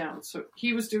fruit down. So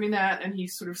he was doing that, and he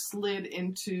sort of slid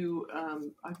into,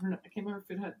 I can't remember if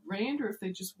it had rained or if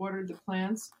they just watered the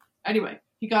plants. Anyway,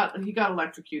 he got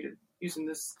electrocuted using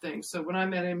this thing. So when I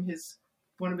met him,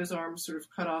 one of his arms sort of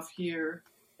cut off here,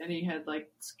 and he had like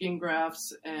skin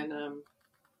grafts and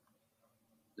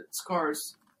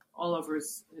scars all over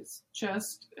his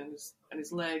chest and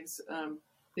his legs.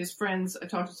 His friends, I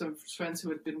talked to some friends who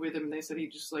had been with him, and they said he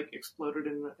just like exploded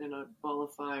in a ball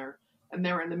of fire. And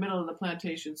they were in the middle of the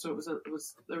plantation, so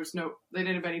they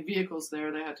didn't have any vehicles there.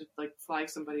 They had to like flag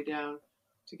somebody down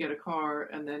to get a car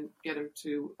and then get him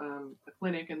to a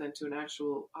clinic and then to an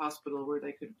actual hospital where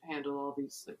they could handle all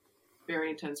these like very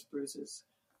intense bruises.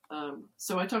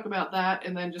 So I talk about that,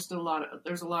 and then just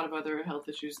there's a lot of other health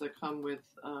issues that come with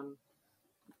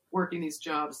working these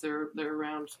jobs. They're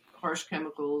around harsh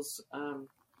chemicals,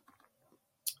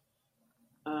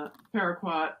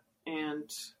 paraquat, and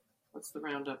what's the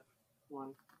Roundup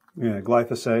one? Yeah,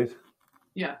 glyphosate.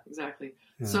 Yeah, exactly.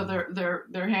 Yeah. So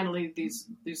they're handling these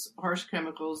harsh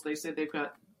chemicals. They say they've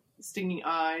got stinging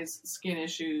eyes, skin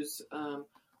issues.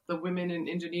 The women in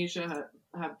Indonesia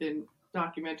have been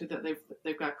documented that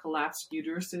they've got collapsed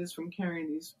uteruses from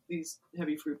carrying these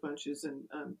heavy fruit bunches and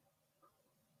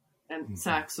mm-hmm.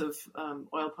 sacks of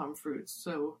oil palm fruits.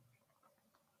 So,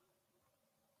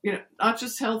 not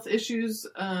just health issues.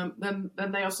 Then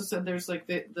they also said there's like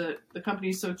the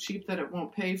company's so cheap that it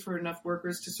won't pay for enough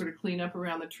workers to sort of clean up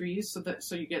around the trees.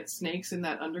 So you get snakes in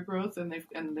that undergrowth, and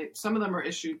some of them are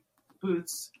issued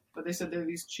boots, but they said they're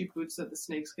these cheap boots that the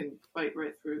snakes can bite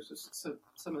right through. So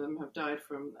some of them have died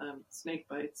from snake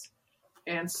bites.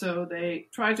 And so they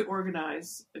tried to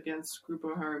organize against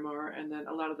Grupo Harimar, and then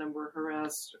a lot of them were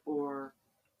harassed or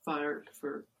fired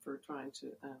for trying to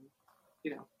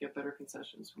get better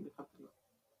concessions from the company.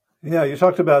 Yeah, you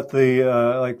talked about the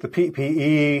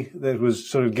PPE that was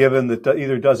sort of given that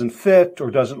either doesn't fit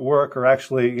or doesn't work, or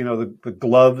actually, the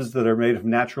gloves that are made of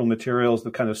natural materials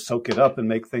that kind of soak it up and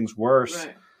make things worse.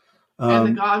 Right. And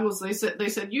the goggles, they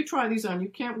said you try these on. You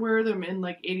can't wear them in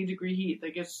like 80-degree heat.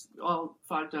 They get all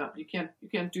fogged up. You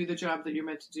can't do the job that you're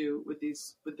meant to do with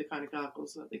the kind of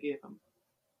goggles that they gave them.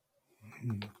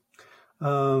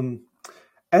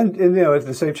 And in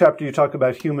the same chapter, you talk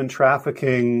about human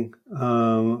trafficking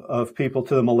of people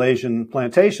to the Malaysian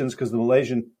plantations, because the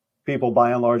Malaysian people,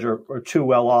 by and large, are too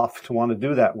well off to want to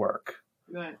do that work.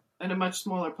 Right, and a much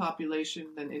smaller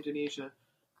population than Indonesia.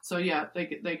 So yeah, they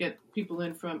get people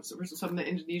in from some of the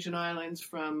Indonesian islands,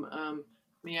 from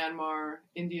Myanmar,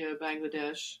 India,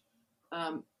 Bangladesh,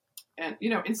 and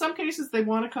in some cases they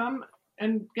want to come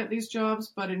and get these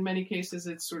jobs, but in many cases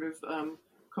it's sort of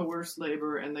coerced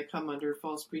labor, and they come under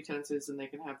false pretenses, and they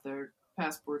can have their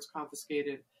passports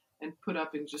confiscated and put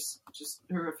up in just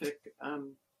horrific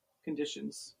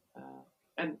conditions,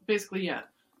 and basically,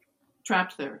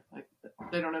 trapped there. Like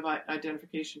they don't have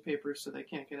identification papers, so they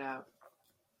can't get out.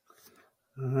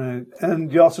 All right, and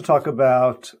you also talk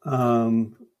about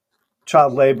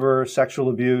child labor, sexual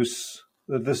abuse.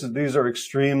 These are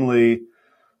extremely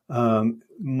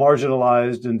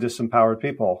marginalized and disempowered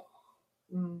people.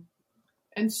 Mm.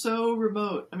 And so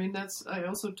remote. I mean, I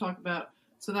also talk about,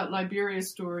 so that Liberia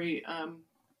story,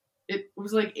 it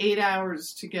was like 8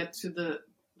 hours to get to the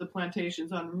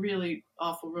plantations on really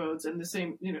awful roads. And the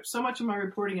same, so much of my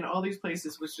reporting in all these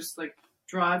places was just like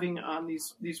driving on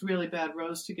these really bad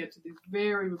roads to get to these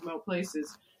very remote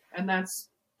places. And that's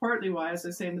partly why, as I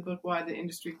say in the book, why the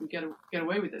industry can get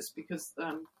away with this, because,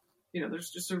 there's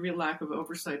just a real lack of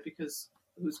oversight, because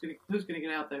who's going to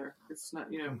get out there? It's not,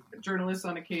 journalists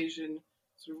on occasion,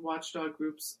 sort of watchdog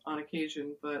groups on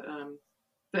occasion, but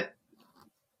that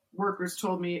workers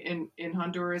told me in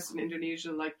Honduras and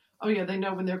Indonesia, like, oh yeah, they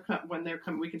know when they're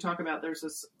coming. We can talk about,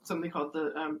 there's something called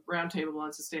the Roundtable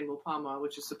on Sustainable Palm Oil,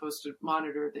 which is supposed to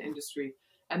monitor the industry,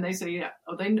 and they say,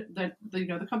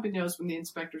 the company knows when the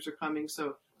inspectors are coming,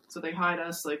 so they hide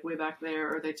us like way back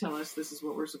there, or they tell us this is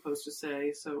what we're supposed to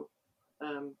say. So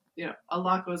a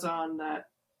lot goes on that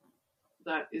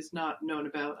that is not known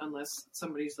about unless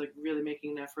somebody's like really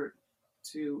making an effort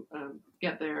to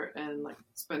get there and like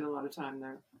spend a lot of time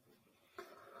there,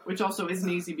 which also isn't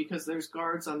easy because there's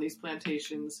guards on these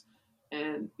plantations,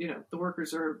 and the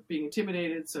workers are being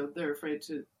intimidated, so they're afraid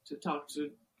to talk to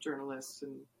journalists,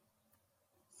 and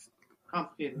it's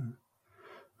complicated.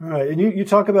 All right, and you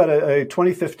talk about a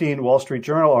 2015 Wall Street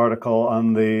Journal article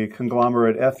on the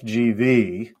conglomerate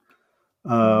FGV,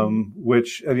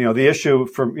 which the issue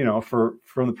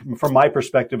from my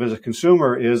perspective as a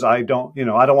consumer is I don't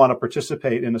want to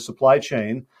participate in a supply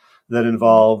chain that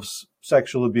involves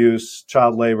sexual abuse,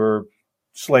 child labor,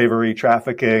 slavery,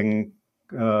 trafficking,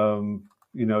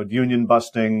 union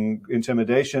busting,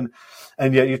 intimidation,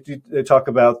 and yet you talk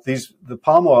about the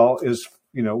palm oil is.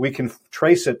 We can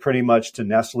trace it pretty much to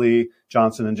Nestle,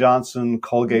 Johnson & Johnson,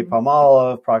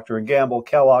 Colgate-Palmolive, Procter & Gamble,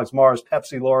 Kellogg's, Mars,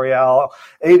 Pepsi, L'Oreal,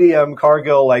 ADM,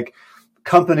 Cargill, like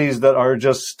companies that are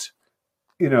just,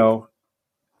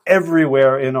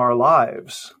 everywhere in our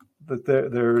lives. That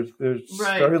there's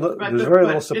very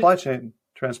little supply chain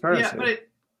transparency. Yeah,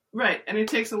 but and it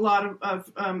takes a lot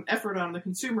of effort on the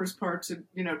consumer's part to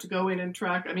go in and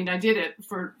track. I mean, I did it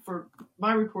for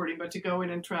my reporting, but to go in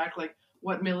and track like,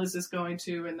 what mill is this going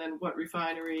to, and then what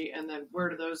refinery, and then where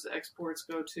do those exports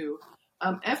go to?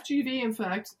 FGV, in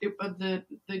fact, the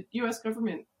U.S.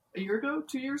 government a year ago,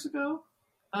 2 years ago,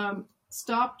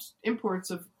 stopped imports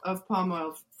of palm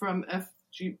oil from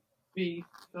FGV,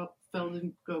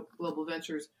 Feldman Global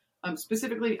Ventures,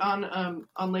 specifically on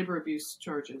labor abuse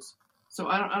charges. So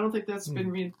I don't think that's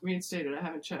been reinstated. I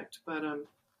haven't checked, but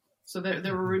so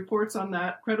there were reports on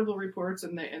that, credible reports,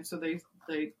 and so the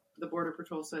Border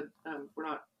Patrol said, we're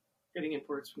not getting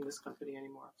imports from this company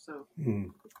anymore. So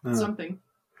something.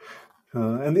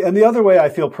 And the other way I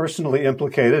feel personally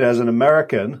implicated as an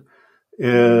American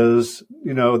is,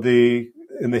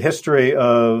 in the history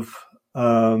of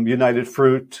United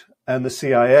Fruit and the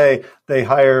CIA, they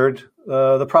hired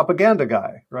the propaganda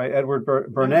guy, right, Edward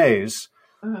Bernays,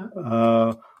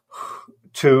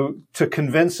 to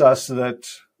convince us that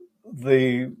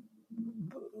the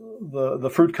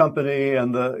fruit company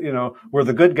and were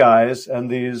the good guys,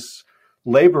 and these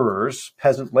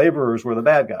peasant laborers, were the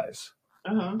bad guys.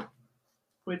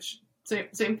 Which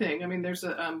same thing. I mean, there's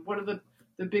one of the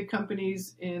big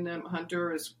companies in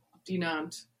Honduras,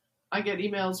 Dinant. I get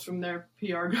emails from their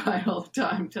PR guy all the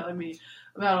time telling me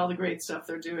about all the great stuff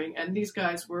they're doing, and these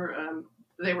guys were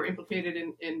they were implicated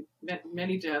in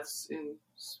many deaths in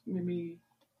maybe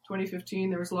 2015.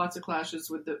 There was lots of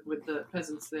clashes with the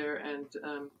peasants there, and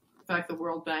in fact, the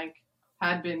World Bank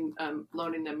had been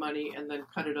loaning them money and then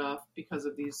cut it off because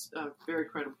of these very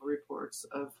credible reports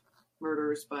of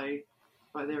murders by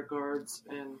their guards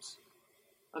and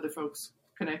other folks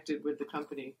connected with the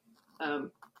company.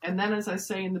 And then, as I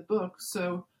say in the book,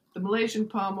 so the Malaysian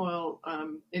palm oil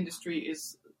industry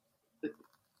is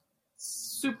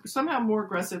somehow more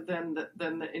aggressive than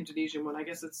the Indonesian one. I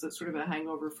guess it's sort of a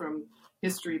hangover from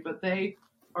history, but they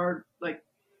are like,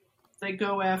 they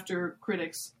go after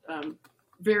critics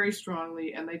very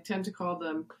strongly, and they tend to call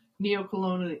them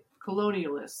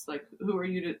neo-colonialists. Like, who are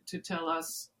you to tell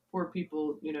us poor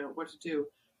people, what to do?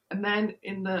 And then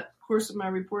in the course of my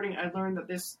reporting, I learned that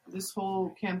this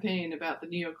whole campaign about the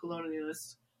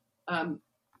neo-colonialists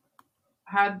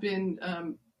had been,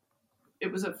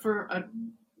 it was a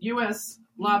U.S.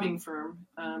 lobbying firm,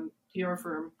 PR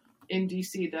firm in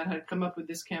D.C. that had come up with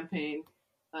this campaign.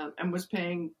 And was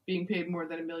being paid more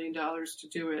than $1 million to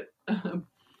do it.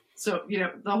 So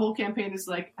the whole campaign is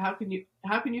like, how can you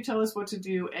tell us what to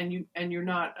do, and you're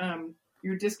not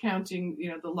you're discounting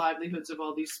the livelihoods of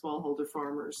all these smallholder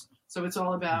farmers. So it's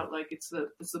all about like it's the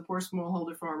poor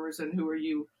smallholder farmers, and who are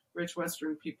you rich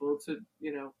Western people to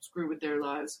screw with their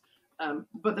lives.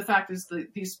 But the fact is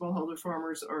that these smallholder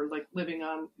farmers are like living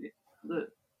on the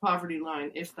poverty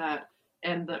line, if that.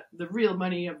 And the real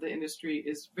money of the industry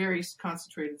is very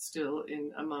concentrated still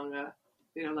among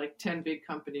like 10 big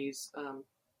companies.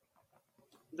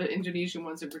 The Indonesian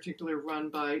ones in particular run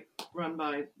by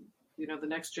the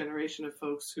next generation of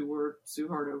folks who were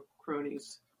Suharto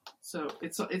cronies. So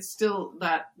it's still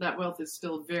that wealth is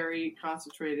still very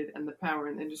concentrated, and the power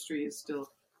in the industry is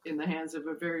still in the hands of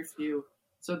a very few.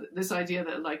 So this idea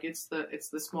that like it's the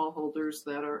smallholders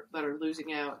that are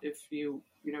losing out if you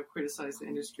criticize the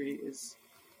industry is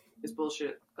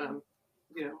bullshit.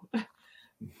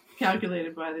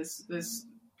 Calculated by this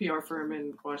PR firm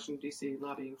in Washington D.C.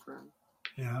 lobbying firm.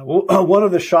 Yeah. Well, one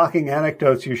of the shocking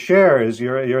anecdotes you share is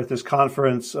you're at this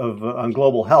conference on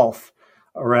global health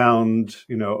around,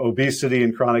 obesity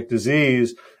and chronic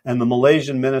disease. And the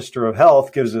Malaysian Minister of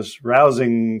Health gives this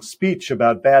rousing speech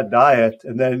about bad diet.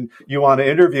 And then you want to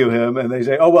interview him and they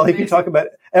say, oh, well, he can talk about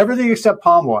everything except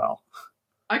palm oil.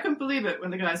 I couldn't believe it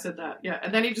when the guy said that. Yeah.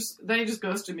 And then he just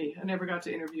ghosted me. I never got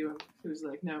to interview him. He was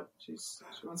like, no, she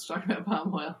wants to talk about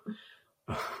palm oil.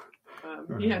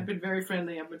 He had been very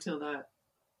friendly up until that.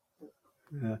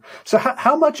 Yeah. So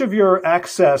how much of your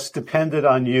access depended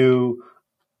on you,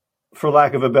 for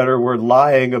lack of a better word,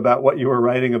 lying about what you were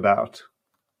writing about?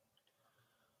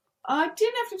 I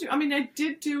didn't have to do. I mean, I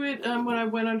did do it when I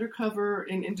went undercover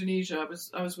in Indonesia.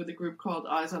 I was with a group called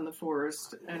Eyes on the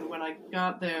Forest, and when I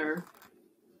got there,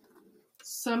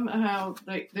 somehow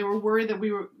they were worried that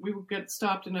we would get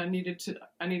stopped, and I needed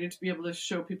to be able to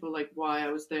show people like why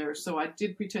I was there. So I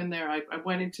did pretend there. I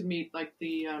went in to meet like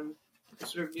the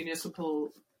sort of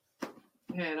municipal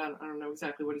head. I don't know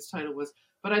exactly what his title was.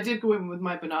 But I did go in with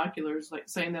my binoculars, like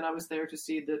saying that I was there to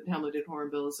see the helmeted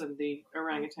hornbills and the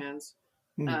orangutans.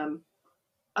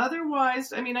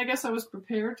 Otherwise, I mean, I guess I was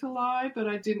prepared to lie, but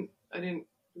I didn't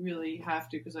really have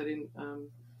to because I didn't.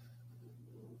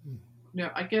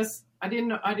 I guess I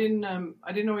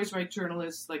didn't always write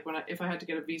journalists. Like if I had to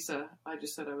get a visa, I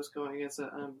just said I was going as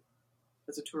a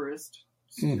tourist,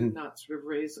 not sort of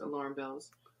raise alarm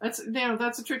bells. That's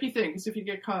a tricky thing because if you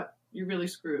get caught, you're really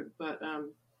screwed. But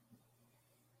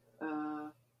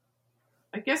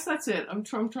I guess that's it. I'm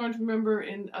trying to remember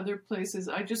in other places.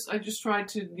 I just tried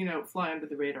to fly under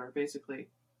the radar basically.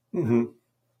 Mm-hmm.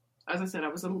 As I said, I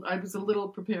was a little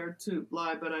prepared to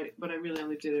lie, but I really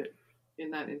only did it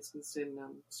in that instance in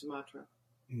Sumatra.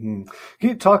 Mm-hmm. Can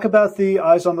you talk about the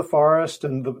Eyes on the Forest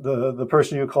and the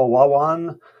person you call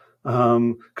Wawan?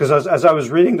 Because as I was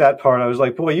reading that part, I was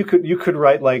like, boy, you could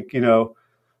write like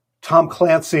Tom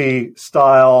Clancy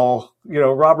style,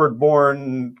 Robert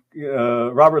Bourne,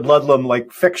 Robert Ludlum,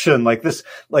 like fiction, like this,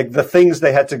 like the things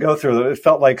they had to go through. It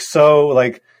felt like so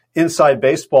like inside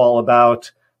baseball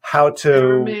about how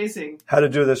to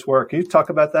do this work. Can you talk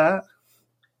about that?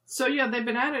 So yeah, they've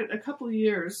been at it a couple of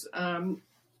years.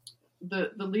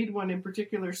 The lead one in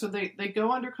particular. So they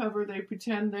go undercover. They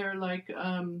pretend they're like,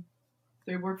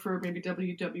 they work for maybe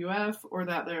WWF or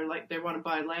that they're like, they want to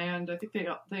buy land. I think they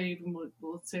even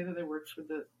will say that they work for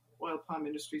the oil palm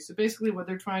industry. So basically what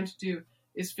they're trying to do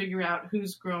is figure out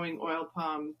who's growing oil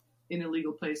palm in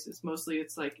illegal places. Mostly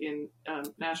it's like in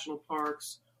national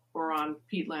parks or on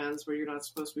peatlands where you're not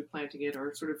supposed to be planting it,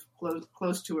 or sort of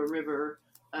close to a river,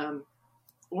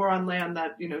 or on land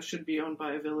that, should be owned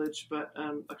by a village, but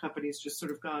a company's just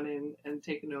sort of gone in and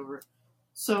taken over.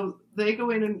 So they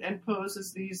go in and pose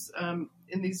as these,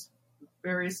 in these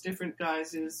various different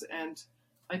guises. And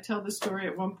I tell the story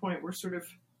at one point,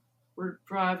 we're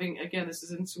driving, again, this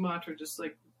is in Sumatra, just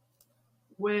like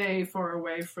way far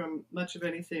away from much of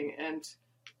anything. And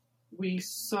we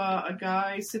saw a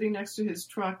guy sitting next to his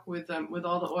truck with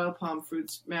all the oil palm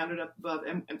fruits mounted up above.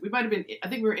 And we might have been, I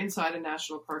think we were inside a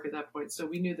national park at that point. So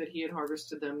we knew that he had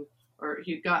harvested them, or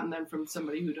he'd gotten them from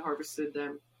somebody who'd harvested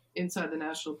them inside the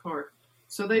national park.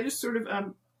 So they just sort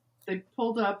of, they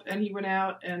pulled up and he went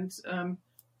out, and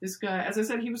this guy, as I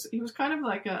said, he was kind of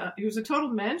like he was a total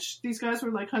mensch. These guys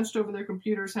were like hunched over their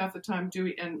computers half the time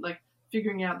doing, and like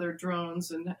figuring out their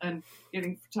drones and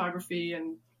getting photography,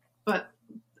 but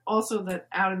also that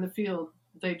out in the field,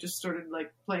 they just started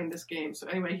like playing this game. So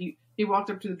anyway, he walked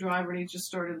up to the driver and he just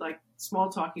started like small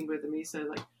talking with him. He said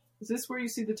like, is this where you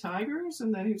see the tigers?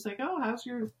 And then he was like, oh, how's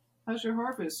your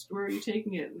harvest? Where are you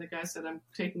taking it? And the guy said, I'm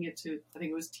taking it to, I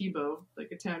think it was Tebow,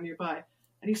 like a town nearby.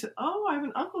 And he said, oh, I have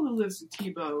an uncle who lives in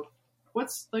Tebow.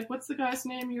 What's the guy's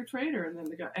name, your trader? And then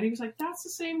and he was like, that's the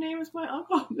same name as my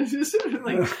uncle. Just sort of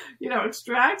like,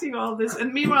 extracting all this.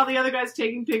 And meanwhile, the other guy's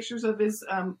taking pictures of his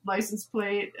license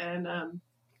plate. And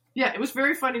it was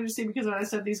very funny to see, because I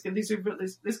said this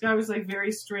guy was like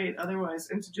very straight otherwise.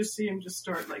 And to just see him just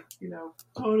start like,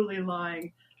 totally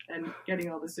lying and getting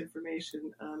all this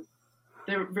information.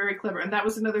 They were very clever. And that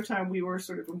was another time we were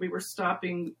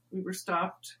stopped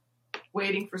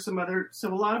waiting for some other.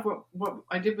 So a lot of what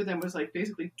I did with them was like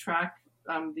basically track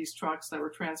these trucks that were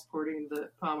transporting the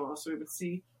palm oil. So we would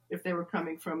see if they were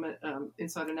coming from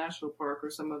inside a national park or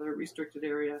some other restricted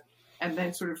area, and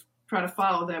then sort of try to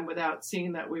follow them without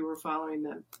seeing that we were following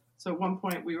them. So at one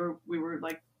point we were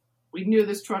like, we knew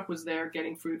this truck was there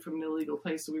getting fruit from an illegal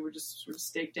place, so we were just sort of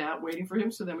staked out waiting for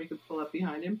him so then we could pull up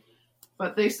behind him.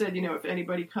 But they said, if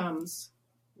anybody comes,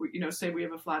 say we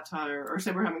have a flat tire, or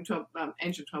say we're having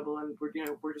engine trouble, and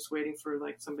we're just waiting for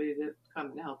like somebody to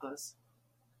come and help us.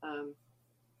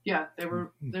 They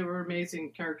were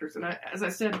amazing characters, and as I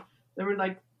said, there were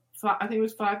like I think it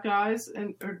was 5 guys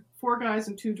or 4 guys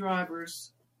and 2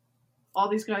 drivers. All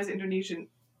these guys Indonesian,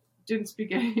 didn't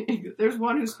speak any English. There's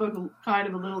one who spoke kind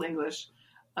of a little English,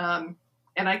 and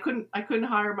I couldn't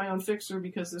hire my own fixer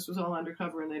because this was all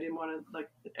undercover and they didn't want to like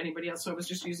anybody else. So I was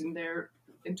just using their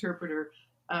interpreter,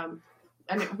 and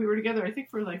we were together I think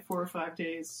for like 4 or 5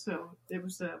 days. So it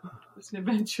was an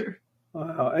adventure.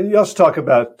 Wow. And you also talk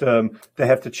about they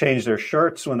have to change their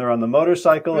shirts when they're on the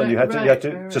motorcycle, and you had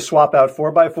to swap out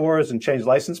 4x4s and change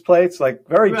license plates, like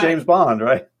very James Bond,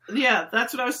 right? Yeah,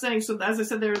 that's what I was saying. So as I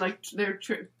said, they're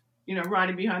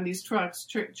riding behind these trucks,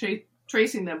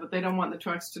 tracing them, but they don't want the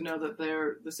trucks to know that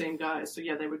they're the same guys. So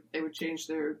yeah, they would change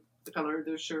the color of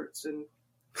their shirts and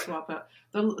swap out.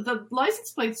 The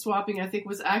license plate swapping, I think,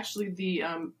 was actually the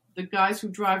guys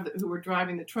who were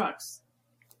driving the trucks,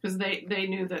 because they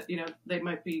knew that they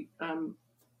might be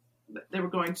they were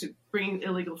going to bring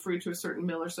illegal fruit to a certain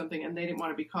mill or something, and they didn't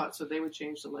want to be caught, so they would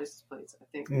change the license plates. I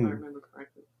think, if I remember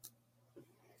correctly.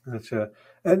 Gotcha.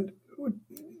 And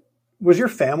was your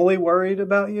family worried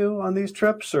about you on these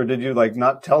trips, or did you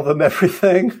not tell them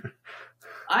everything?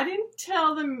 I didn't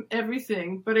tell them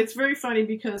everything, but it's very funny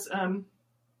because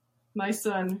my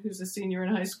son, who's a senior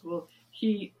in high school,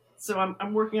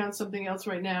 I'm working on something else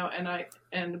right now,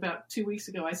 and about 2 weeks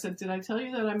ago I said, "Did I tell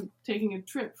you that I'm taking a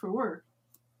trip for work?"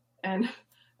 And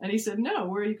he said, "No,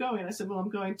 where are you going?" And I said, "Well, I'm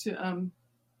going to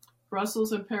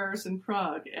Brussels and Paris and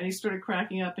Prague." And he started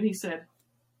cracking up and he said,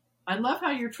 "I love how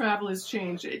your travel has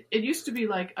changed. It used to be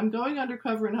like, I'm going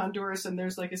undercover in Honduras and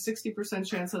there's like a 60%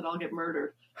 chance that I'll get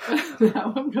murdered.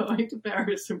 Now I'm going to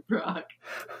Paris and Prague."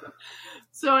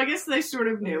 So I guess they sort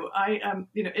of knew.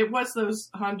 It was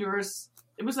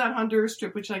that Honduras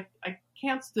trip, which I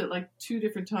canceled it like 2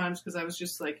 different times because I was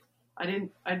just like, I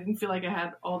didn't feel like I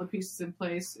had all the pieces in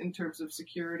place in terms of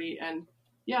security. And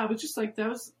yeah, it was just like,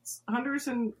 Honduras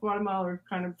and Guatemala are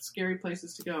kind of scary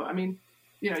places to go. I mean,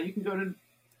 you can go to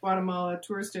Guatemala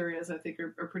tourist areas, I think,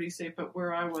 are pretty safe, but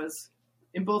where I was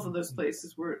in both of those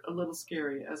places were a little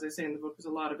scary, as I say in the book, because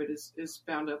a lot of it is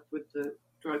bound up with the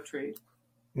drug trade.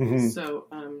 Mm-hmm. So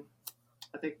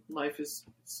I think life is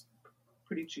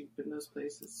pretty cheap in those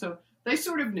places. So they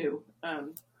sort of knew.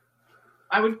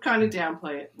 I would kind of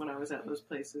downplay it when I was at those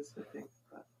places, I think.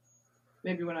 But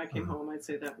maybe when I came home, I'd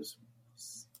say that was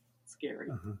scary.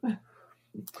 Uh-huh.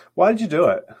 Why did you do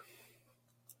it?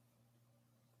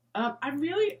 I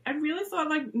really thought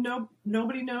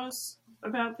nobody knows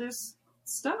about this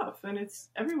stuff, and it's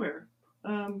everywhere.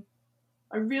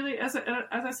 I really, as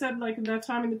I said, like in that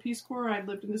time in the Peace Corps, I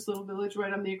lived in this little village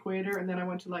right on the equator, and then I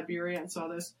went to Liberia and saw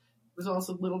this. It was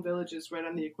also little villages right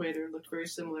on the equator, looked very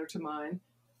similar to mine,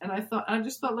 and I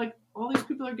just thought like all these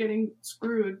people are getting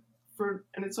screwed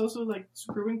and it's also like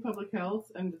screwing public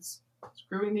health, and it's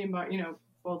screwing the environment,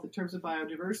 both in terms of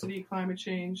biodiversity, climate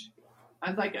change.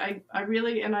 I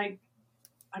really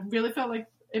felt like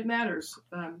it matters.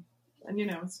 And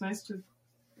it's nice to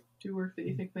do work that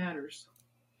you think matters.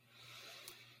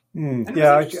 And it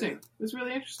was interesting. It was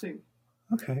really interesting.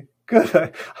 Okay,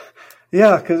 good.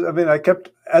 Yeah, because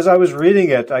as I was reading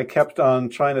it, I kept on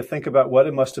trying to think about what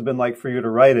it must have been like for you to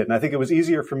write it. And I think it was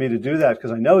easier for me to do that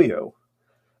because I know you,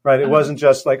 right? It wasn't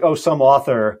just like, some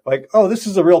author, like, this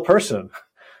is a real person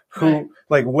who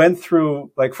went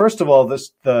through, first of all,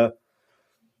 the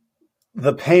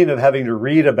pain of having to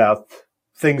read about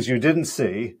things you didn't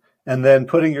see, and then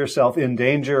putting yourself in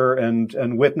danger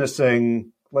and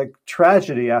witnessing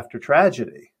tragedy after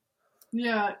tragedy.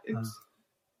 Yeah.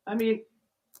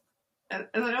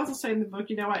 As I also say in the book,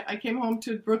 I came home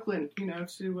to Brooklyn,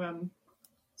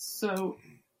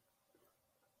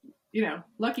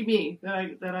 lucky me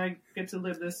that I get to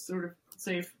live this sort of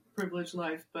safe, privileged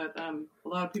life, but a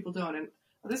lot of people don't. And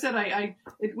as I said,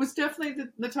 it was definitely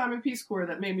the time in Peace Corps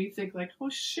that made me think like, oh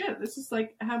shit, this is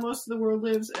like how most of the world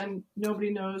lives and nobody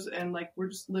knows, and like we're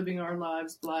just living our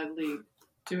lives blindly,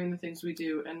 doing the things we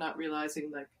do and not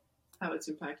realizing like how it's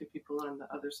impacting people on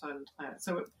the other side of the planet.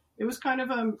 So it was kind of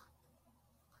a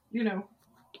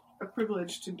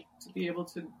privilege to be able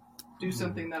to do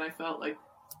something that I felt like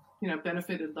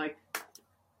benefited, like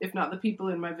if not the people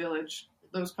in my village,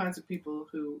 those kinds of people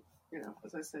who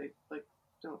as I say, like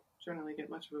don't generally get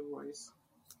much of a voice.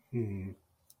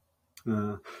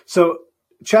 So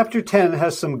chapter 10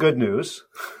 has some good news,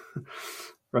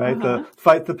 right? The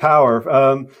Fight the Power.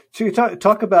 So you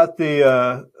talk about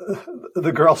the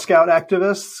Girl Scout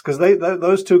activists, because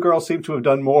those 2 girls seem to have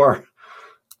done more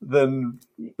than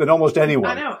almost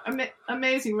anyone. I know.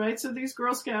 Amazing, right? So these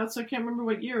Girl Scouts, I can't remember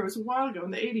what year, it was a while ago, in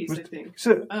the 80s, I think.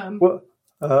 So,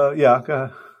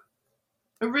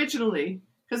 originally,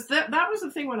 because that was the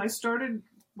thing when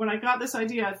I got this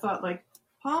idea, I thought like,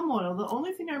 palm oil, the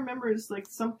only thing I remember is like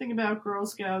something about Girl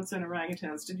Scouts and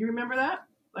orangutans. Did you remember that?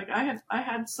 Like I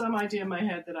had some idea in my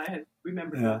head that I had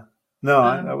remembered. Yeah. That. No,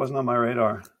 that wasn't on my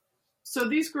radar. So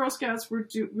these Girl Scouts we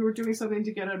were doing something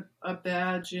to get a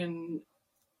badge in,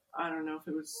 I don't know if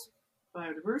it was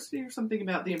biodiversity or something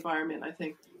about the environment, I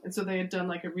think. And so they had done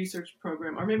like a research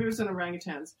program, or maybe it was in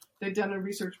orangutans. They'd done a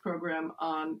research program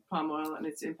on palm oil and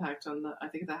its impact on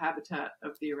the habitat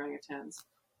of the orangutans.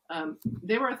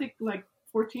 They were, I think, like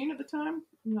 14 at the time.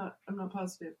 I'm not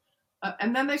positive.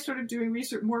 And then they started doing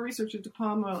more research into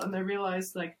palm oil, and they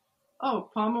realized like, oh,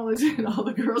 palm oil is in all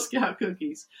the Girl Scout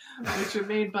cookies, which are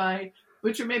made by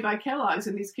Kellogg's,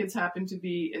 and these kids happen to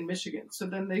be in Michigan. So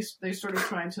then they started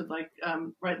trying to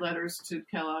write letters to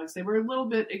Kellogg's. They were a little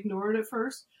bit ignored at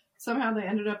first. Somehow they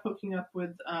ended up hooking up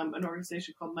with an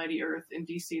organization called Mighty Earth in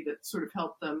DC that sort of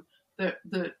helped them.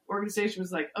 The organization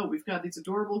was like, oh, we've got these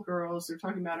adorable girls. They're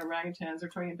talking about orangutans. They're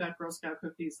talking about Girl Scout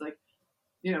cookies. Like,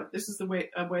 this is a way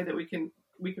that we can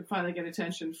finally get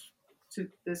attention to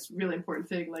this really important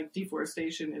thing like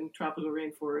deforestation in tropical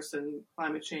rainforests and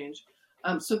climate change.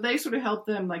 So they sort of helped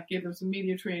them, like gave them some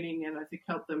media training, and I think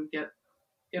helped them get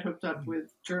hooked up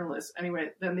with journalists.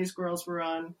 Anyway, then these girls were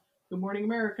on Good Morning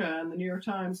America and the New York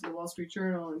Times and the Wall Street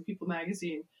Journal and People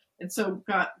Magazine, and so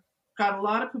got a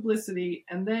lot of publicity.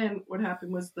 And then what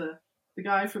happened was the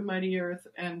guy from Mighty Earth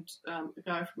and the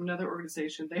guy from another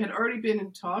organization, they had already been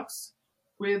in talks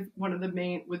with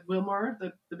with Wilmar,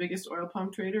 the biggest oil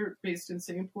palm trader based in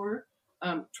Singapore,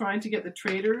 trying to get the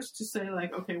traders to say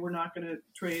like, okay, we're not going to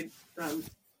trade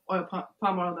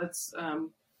palm oil that's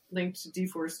linked to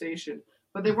deforestation.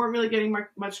 But they weren't really getting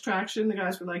much traction. The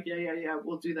guys were like, yeah,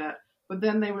 we'll do that. But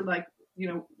then they were like,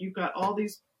 you've got all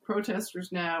these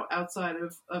protesters now outside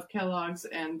of Kellogg's,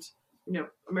 and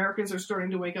Americans are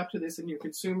starting to wake up to this, and your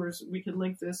consumers, we can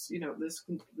link this, this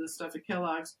stuff at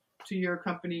Kellogg's to your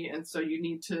company, and so you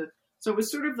need to. So it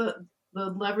was sort of the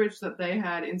leverage that they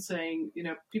had in saying,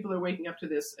 people are waking up to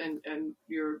this, and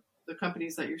the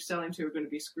companies that you're selling to are going to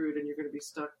be screwed, and you're going to be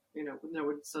stuck, with no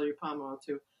one to sell your palm oil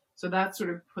to. So that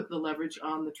sort of put the leverage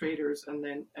on the traders, and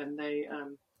then they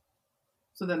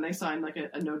signed like a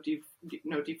no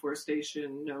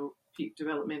deforestation, no peat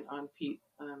development on peat.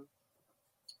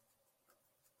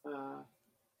 What's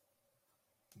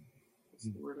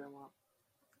the word I want?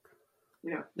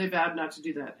 They vowed not to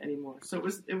do that anymore. So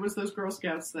it was those Girl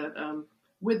Scouts that,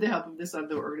 with the help of this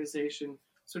other organization,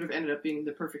 sort of ended up being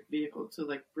the perfect vehicle to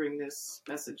like bring this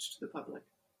message to the public.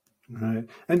 Right,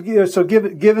 and so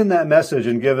given that message,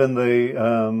 and given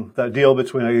the that deal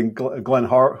between I think Glenn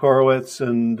Horowitz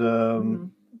and Kwok,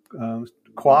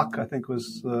 I think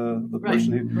was the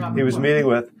person he was meeting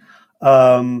with.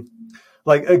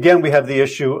 Like again, we have the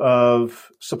issue of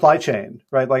supply chain,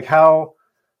 right? Like how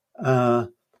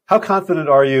confident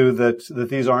are you that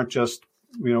these aren't just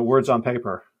words on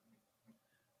paper?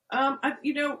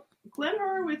 Glenn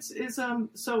Horowitz is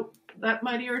so that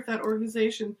Mighty Earth, that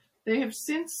organization. They have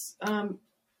since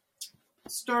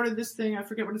started this thing. I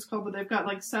forget what it's called, but they've got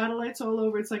like satellites all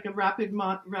over. It's like a rapid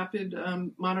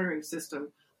monitoring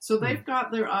system. So they've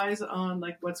got their eyes on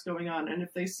like what's going on, and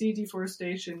if they see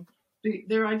deforestation,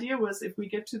 their idea was if we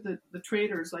get to the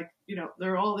traders, like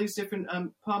there are all these different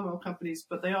palm oil companies,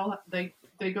 but they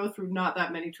go through not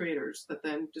that many traders that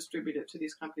then distribute it to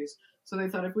these companies. So they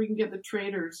thought if we can get the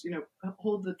traders,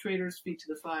 hold the traders' feet to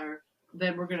the fire,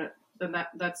 then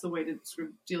that's the way to sort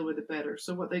of deal with it better.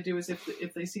 So what they do is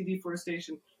if they see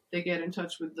deforestation, they get in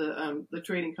touch with the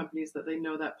trading companies that they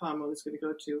know that palm oil is going to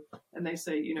go to, and they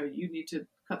say, you need to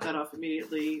cut that off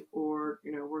immediately, or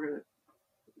we're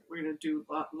gonna do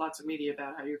lots of media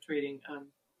about how you're trading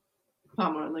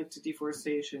palm oil linked to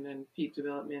deforestation and peat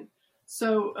development.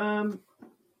 So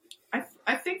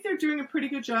I think they're doing a pretty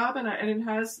good job, and it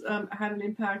has had an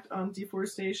impact on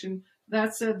deforestation.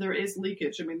 That said, there is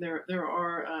leakage. I mean, there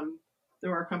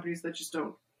are companies that just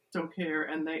don't care,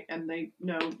 and they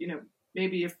know,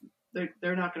 maybe if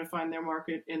they're not going to find their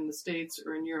market in the States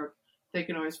or in Europe, they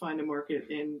can always find a market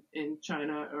in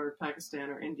China or Pakistan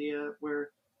or India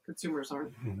where consumers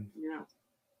aren't,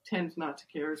 tend not to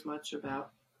care as much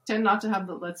about, tend not to have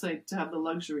the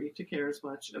luxury to care as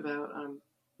much about,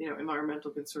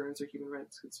 environmental concerns or human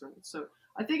rights concerns. So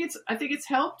I think it's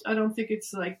helped. I don't think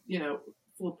it's like,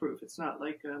 foolproof. It's not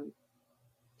like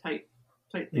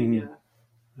tightly.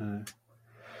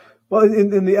 Well,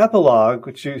 in the epilogue,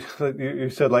 which you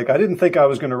said, like, I didn't think I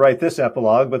was going to write this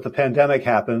epilogue, but the pandemic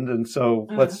happened, and so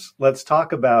let's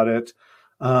talk about it.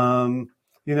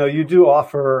 You do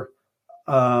offer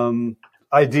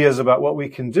ideas about what we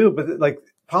can do, but like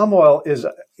palm oil is,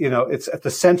 it's at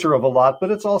the center of a lot,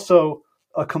 but it's also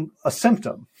a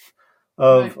symptom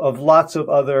Right. of lots of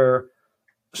other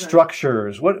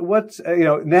structures. What's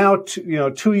now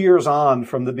 2 years on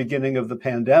from the beginning of the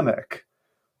pandemic,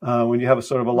 when you have a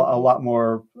sort of a lot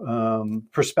more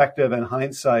perspective and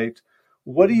hindsight,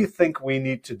 what do you think we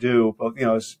need to do, both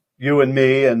as you and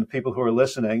me and people who are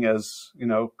listening, as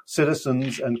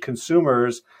citizens and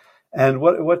consumers, and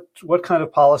what kind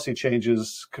of policy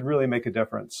changes could really make a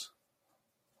difference?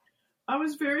 I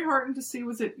was very heartened to see,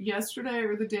 was it yesterday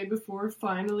or the day before,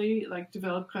 finally, like,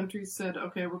 developed countries said,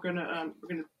 okay, we're gonna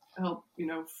help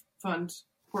fund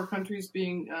poor countries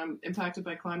being impacted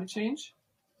by climate change.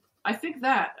 I think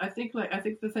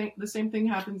the same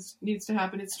thing needs to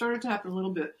happen. It started to happen a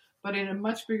little bit, but in a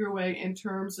much bigger way in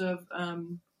terms of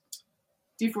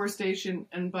deforestation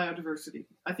and biodiversity.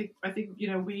 I think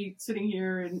we sitting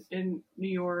here in New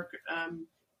York,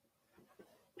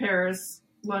 Paris,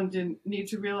 London need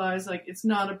to realize, like, it's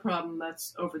not a problem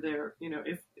that's over there.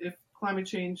 If climate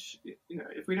change,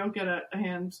 if we don't get a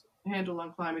handle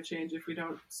on climate change, if we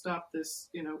don't stop this,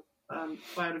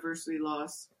 biodiversity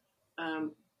loss,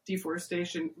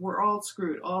 deforestation, we're all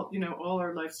screwed. All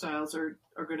our lifestyles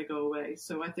are going to go away.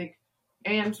 So I think,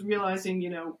 and realizing,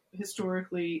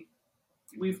 historically,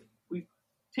 we've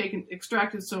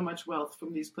extracted so much wealth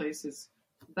from these places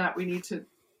that we need to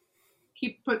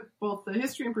put both the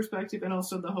history in perspective and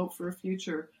also the hope for a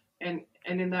future, and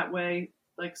in that way,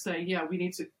 like, say, yeah, we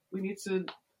need to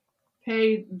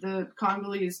pay the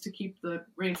Congolese to keep the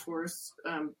rainforests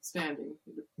standing,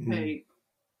 pay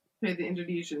the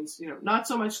Indonesians, not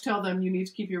so much tell them you need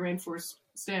to keep your rainforest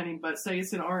standing, but say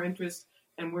it's in our interest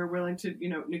and we're willing to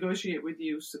negotiate with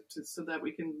you so that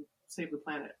we can save the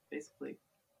planet, basically.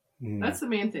 That's the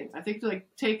main thing. I think, like,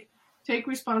 take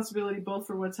responsibility both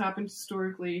for what's happened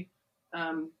historically,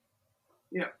 and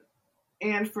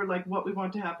for, like, what we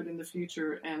want to happen in the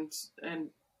future, and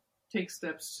take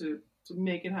steps to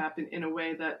make it happen in a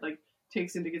way that, like,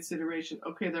 takes into consideration,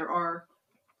 okay, there are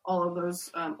all of those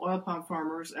oil palm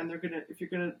farmers, and if you're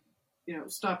gonna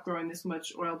stop growing this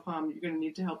much oil palm, you're gonna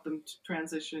need to help them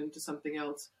transition to something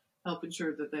else, help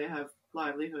ensure that they have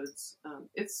livelihoods.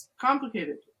 It's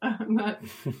complicated.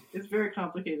 It's very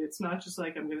complicated. It's not just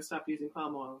like, I'm going to stop using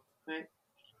palm oil, right?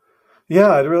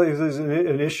 Yeah, it really is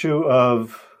an issue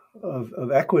of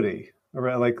equity,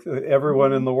 right? Like,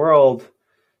 everyone in the world,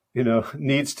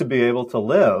 needs to be able to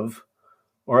live,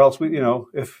 or else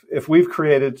if we've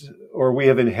created or we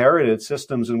have inherited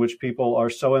systems in which people are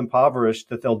so impoverished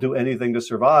that they'll do anything to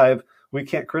survive, we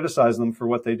can't criticize them for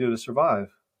what they do to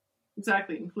survive.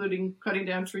 Exactly, including cutting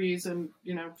down trees and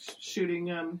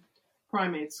shooting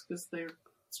primates because they're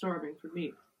starving for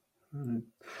meat. Right.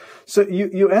 So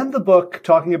you end the book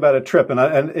talking about a trip,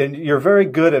 and you're very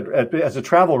good at as a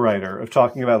travel writer of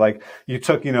talking about, like, you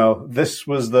took, this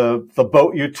was the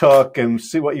boat you took and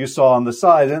see what you saw on the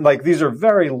side. And, like, these are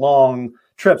very long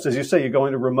trips. As you say, you're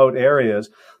going to remote areas.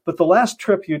 But the last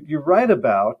trip you write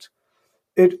about,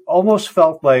 it almost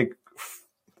felt like,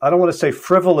 I don't want to say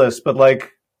frivolous, but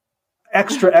like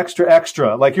extra.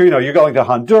 Like, you're going to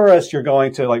Honduras, you're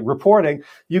going to, like, reporting.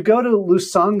 You go to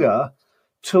Lusanga,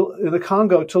 in the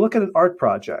Congo, to look at an art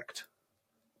project,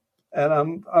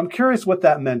 and I'm curious what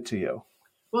that meant to you.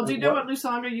 Well, do you know what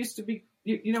Lusanga used to be?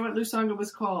 You know what Lusanga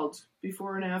was called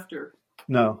before and after?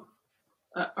 No.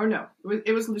 Or no,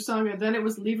 it was Lusanga. Then it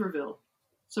was Leverville.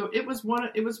 So it was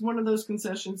one of those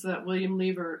concessions that William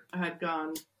Lever had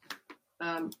gone,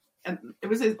 and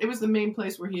it was the main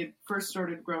place where he had first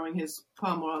started growing his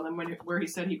palm oil, and where he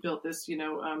said he built this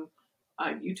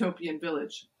utopian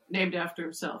village named after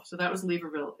himself. So that was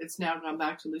Leverville. It's now gone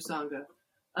back to Lusanga.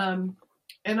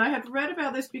 And I had read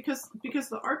about this because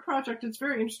the art project, it's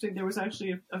very interesting. There was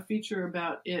actually a feature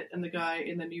about it and the guy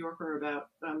in the New Yorker about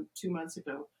 2 months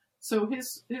ago. So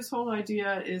his whole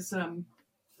idea is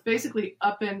basically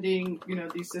upending,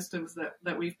 these systems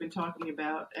that we've been talking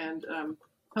about, and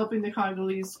helping the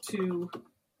Congolese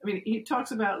he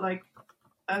talks about, like,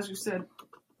 as you said,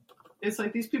 it's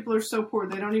like these people are so poor,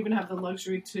 they don't even have the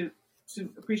luxury to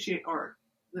appreciate art.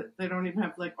 They don't even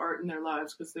have, like, art in their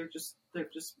lives because they've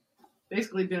just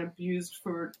basically been abused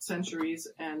for centuries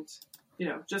and,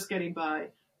 just getting by.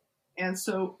 And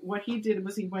so what he did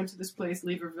was he went to this place,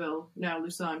 Leverville, now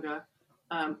Lusanga,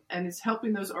 and is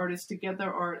helping those artists to get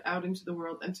their art out into the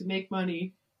world and to make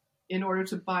money in order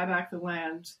to buy back the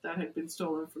land that had been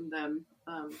stolen from them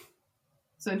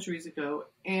centuries ago,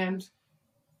 and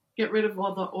get rid of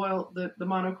all the oil, the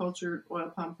monoculture oil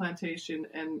palm plantation,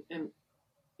 and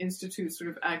institute sort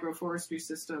of agroforestry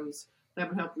systems that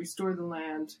would help restore the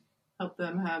land, help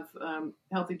them have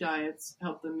healthy diets,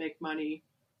 help them make money.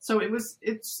 So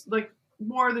it's like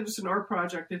more than just an art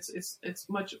project. It's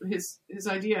much his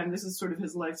idea, and this is sort of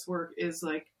his life's work, is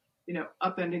like,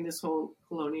 upending this whole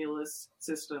colonialist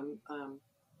system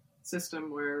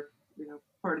where,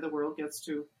 part of the world gets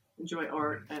to enjoy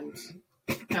art and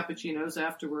cappuccinos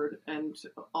afterward, and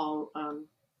all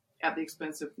at the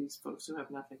expense of these folks who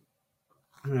have nothing.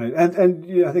 Right, and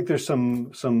yeah, I think there's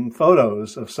some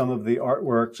photos of some of the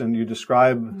artworks, and you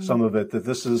describe some of it, that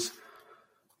this is,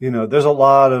 there's a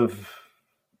lot of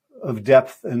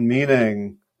depth and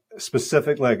meaning,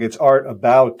 specific, like it's art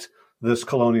about this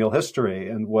colonial history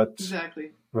and what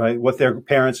their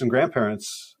parents and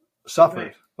grandparents suffered.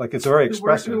 Right. Like it's very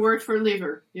expressive. Who worked for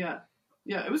Lever? Yeah.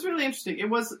 It was really interesting. It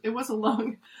was a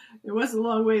long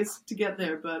ways to get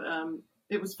there, but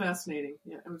it was fascinating.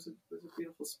 Yeah, it was a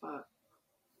beautiful spot.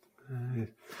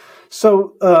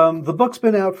 So the book's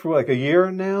been out for like a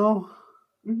year now.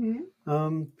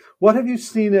 Mm-hmm. What have you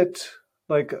seen it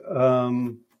like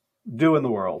do in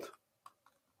the world?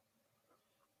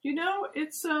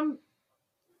 It's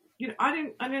I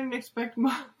didn't expect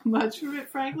much from it.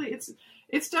 Frankly,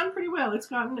 it's done pretty well.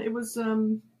 It was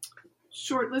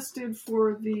shortlisted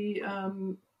for the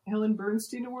Helen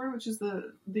Bernstein Award, which is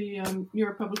the New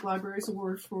York Public Library's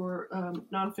award for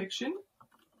nonfiction,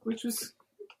 which was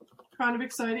kind of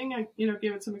exciting. I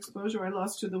gave it some exposure. I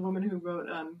lost to the woman who wrote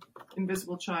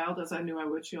Invisible Child, as I knew I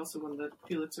would. She also won the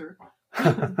Pulitzer,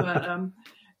 but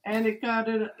and it got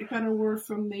an award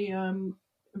from the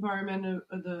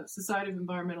the Society of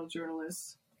Environmental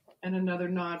Journalists, and another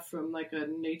nod from like a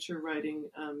nature writing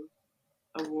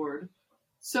award.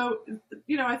 So,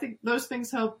 I think those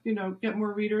things help, get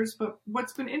more readers. But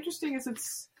what's been interesting is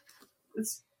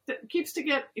it keeps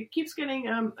getting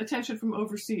attention from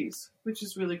overseas, which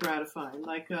is really gratifying.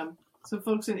 Like some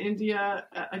folks in India,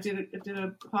 I did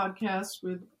a podcast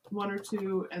with one or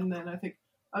two, and then I think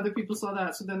other people saw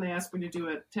that, so then they asked me to do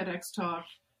a TEDx talk,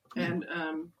 and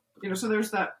so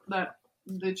there's that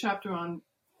the chapter on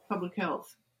public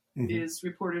health. Mm-hmm. Is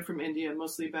reported from India,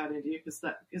 mostly about India, because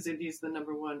India is the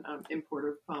number one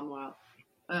importer of palm oil.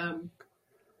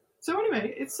 So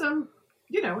anyway, it's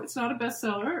it's not a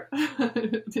bestseller.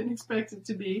 Didn't expect it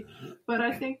to be, but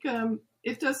I think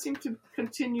it does seem to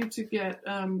continue to get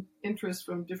interest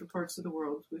from different parts of the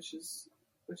world, which is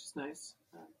nice.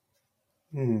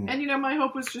 And my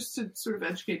hope was just to sort of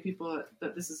educate people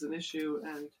that this is an issue,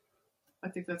 and I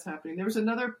think that's happening. There was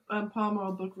another palm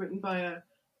oil book written by a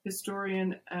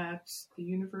historian at the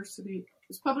university. It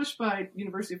was published by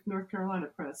University of North Carolina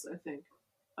Press, I think.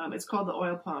 It's called The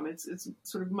Oil Palm. It's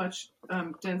sort of much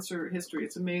denser history.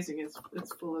 It's amazing. It's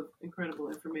full of incredible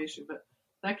information. But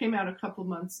that came out a couple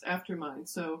months after mine.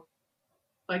 So,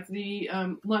 like the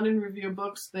London Review of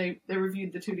Books, they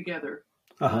reviewed the two together,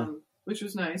 which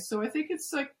was nice. So I think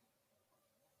it's like,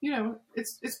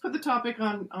 it's put the topic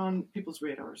on people's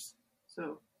radars.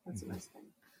 So that's a nice thing.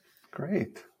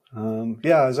 Great.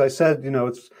 As I said,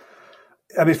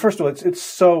 first of all, it's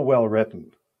so well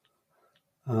written.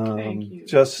 Thank you.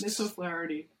 Miss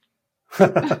O'Flaherty.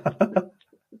 Well,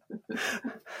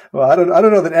 I don't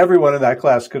know that everyone in that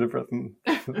class could have written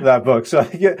that book. So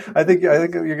I think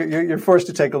you're forced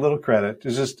to take a little credit.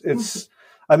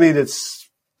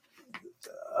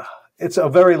 It's a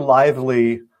very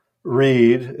lively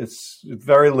read. It's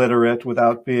very literate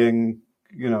without being,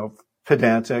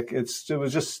 pedantic. It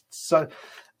was just so.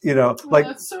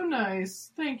 That's so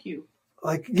nice. Thank you.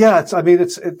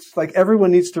 It's like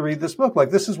everyone needs to read this book. Like,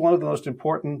 this is one of the most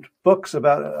important books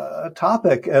about a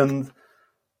topic. And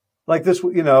like this,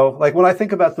 like when I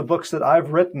think about the books that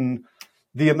I've written,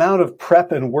 the amount of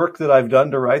prep and work that I've done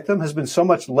to write them has been so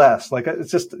much less. Like, it's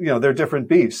just, they're different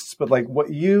beasts, but like what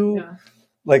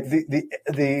like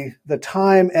the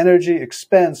time, energy,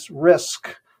 expense,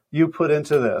 risk you put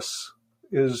into this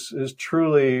is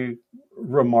truly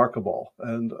remarkable.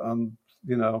 And, I'm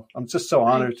just so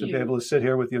honored to be able to sit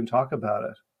here with you and talk about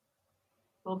it.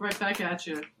 Well, right back at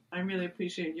you. I really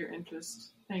appreciate your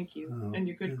interest. Thank you. And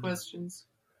your good questions.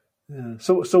 Yeah.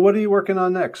 So what are you working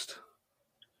on next?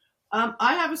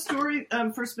 I have a story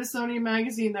for Smithsonian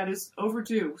Magazine that is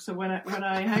overdue. So when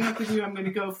I hang up with you, I'm going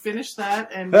to go finish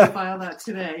that and file that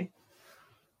today.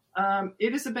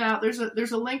 It is about there's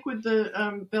a link with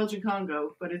the Belgian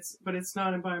Congo, but it's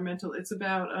not environmental. It's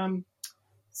about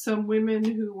some women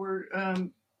who were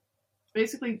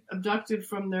basically abducted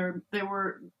from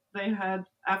they had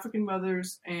African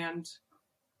mothers and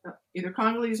either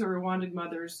Congolese or Rwandan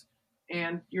mothers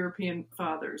and European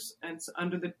fathers, and so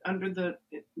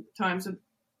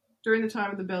during the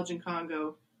time of the Belgian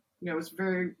Congo, it was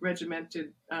very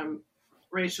regimented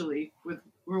racially, with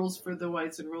rules for the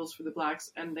whites and rules for the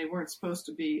blacks, and they weren't supposed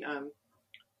to be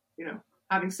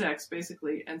having sex,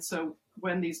 basically. And so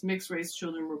when these mixed-race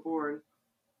children were born.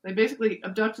 They basically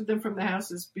abducted them from the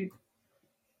houses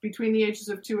between the ages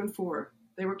of 2 and 4.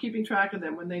 They were keeping track of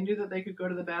them. When they knew that they could go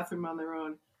to the bathroom on their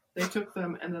own, they took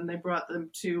them and then they brought them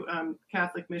to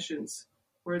Catholic missions,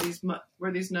 where these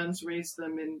nuns raised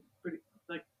them in pretty,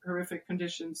 like, horrific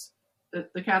conditions.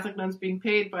 The Catholic nuns being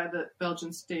paid by the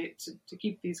Belgian state to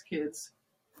keep these kids.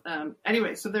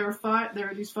 Anyway, so there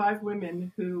are these 5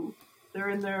 women who, they're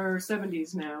in their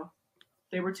 70s now.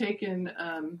 They were taken,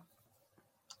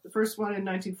 the first one in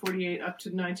 1948 up to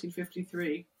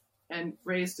 1953, and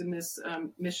raised in this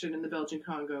mission in the Belgian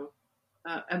Congo.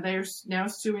 And they are now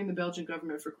suing the Belgian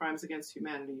government for crimes against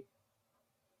humanity.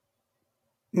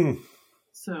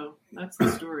 So that's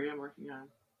the story I'm working on.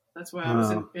 That's why I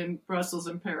was in Brussels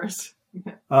and Paris.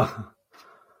 That's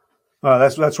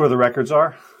where the records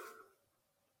are?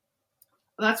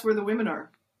 That's where the women are.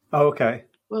 Oh, okay.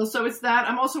 Well, so it's that.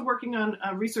 I'm also working on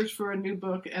research for a new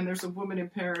book, and there's a woman in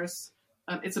Paris.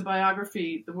 It's a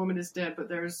biography. The woman is dead, but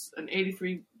there's an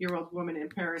 83-year-old woman in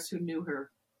Paris who knew her.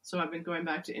 So I've been going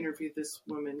back to interview this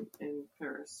woman in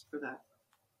Paris for that.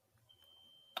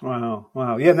 Wow.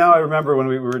 Yeah, now I remember when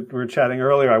we were chatting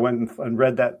earlier, I went and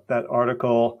read that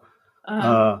article.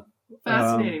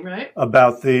 Fascinating, right?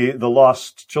 About the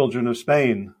lost children of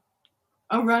Spain.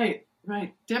 Oh, right.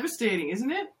 Devastating,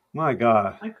 isn't it? My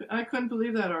God. I couldn't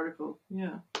believe that article.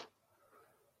 Yeah.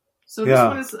 So this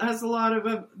one has a lot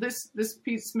of this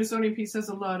piece, Smithsonian piece, has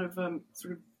a lot of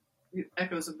sort of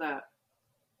echoes of that.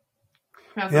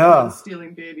 Catholic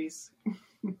stealing babies.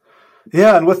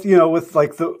 Yeah, and with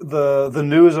like the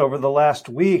news over the last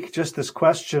week, just this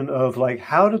question of like,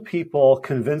 how do people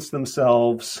convince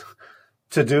themselves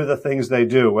to do the things they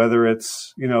do, whether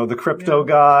it's, the crypto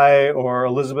guy or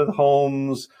Elizabeth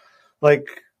Holmes, like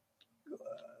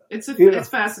it's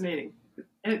fascinating.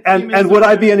 And would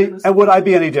I be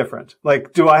any different?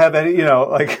 Like, do I have any,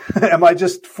 am I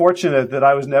just fortunate that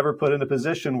I was never put in a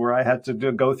position where I had to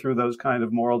go through those kind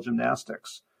of moral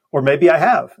gymnastics? Or maybe I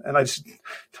have, and I just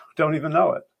don't even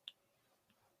know it.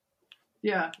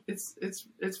 Yeah, it's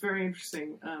very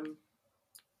interesting.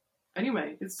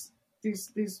 Anyway, it's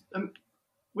these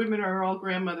women are all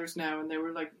grandmothers now, and they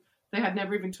had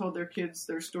never even told their kids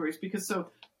their stories because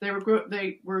they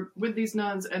were with these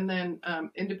nuns, and then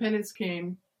independence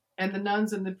came, and the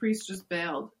nuns and the priests just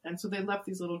bailed, and so they left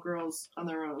these little girls on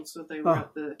their own. So they were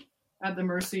at the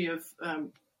mercy of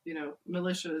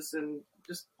militias, and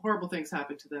just horrible things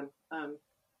happened to them.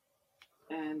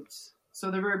 And so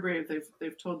they're very brave.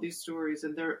 They've told these stories,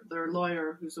 and their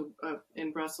lawyer, who's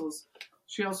in Brussels,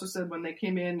 she also said when they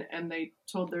came in and they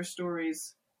told their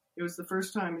stories, it was the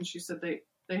first time, and she said they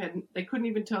couldn't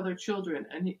even tell their children,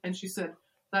 and she said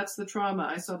that's the trauma.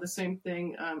 I saw the same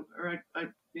thing, or I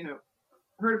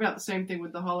heard about the same thing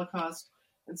with the Holocaust,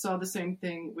 and saw the same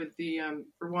thing with the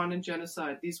Rwandan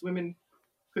genocide. These women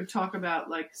could talk about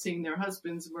like seeing their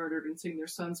husbands murdered and seeing their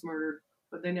sons murdered,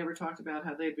 but they never talked about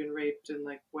how they'd been raped and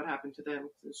like what happened to them.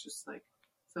 It's just like,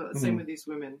 so the same with these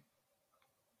women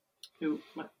who,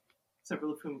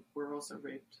 several of whom were also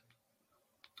raped.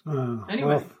 Anyway.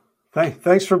 Well,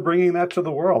 thanks for bringing that to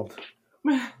the world.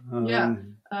 So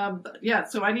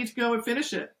I need to go and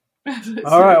finish it.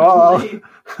 All right.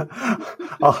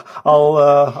 Well,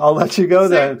 I'll let you go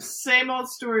then. Same old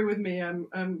story with me. I'm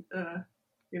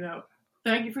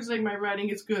thank you for saying my writing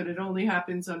is good. It only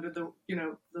happens under the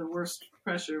worst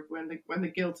pressure when the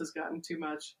guilt has gotten too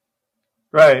much.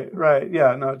 Right.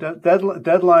 Yeah. No,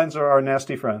 deadlines are our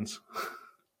nasty friends.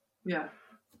 Yeah.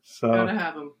 So gotta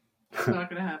have them. It's not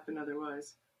going to happen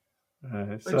otherwise.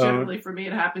 But generally, for me,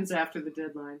 it happens after the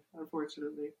deadline.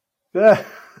 Unfortunately. Yeah.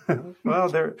 Well,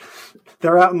 they're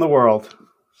out in the world,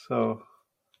 so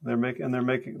they're making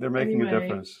a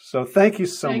difference. So thank you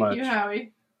so much. Thank you,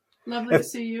 Howie. Lovely to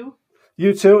see you.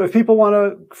 You too. If people want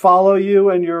to follow you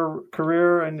and your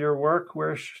career and your work,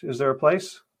 is there a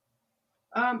place?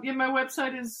 My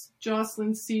website is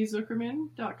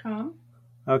JocelynCZuckerman.com.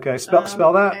 Okay,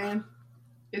 spell that. And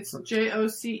it's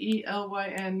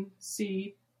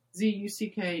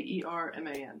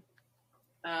JocelynCZuckerman.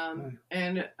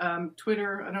 And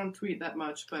Twitter, I don't tweet that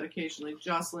much, but occasionally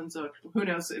Jocelyn Zuck. Who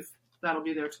knows if that'll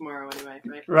be there tomorrow anyway,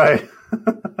 right? Right.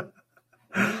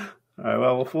 All right.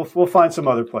 Well, we'll find some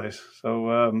other place.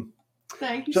 So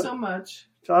thank you so much,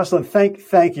 Jocelyn.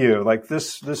 Thank you. Like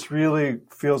this really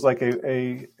feels like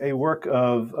a work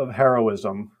of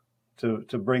heroism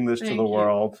to bring this to the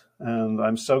world, and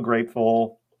I'm so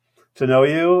grateful to know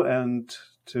you and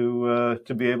to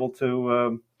be able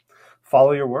to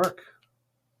follow your work.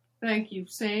 Thank you.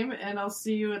 Same, and I'll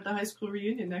see you at the high school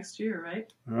reunion next year,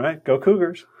 right? All right. Go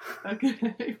Cougars.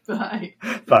 Okay. Bye.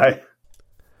 Bye.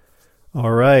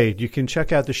 All right. You can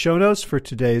check out the show notes for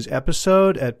today's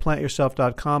episode at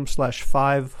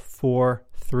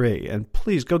plantyourself.com/543. And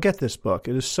please go get this book.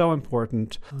 It is so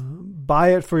important.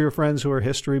 Buy it for your friends who are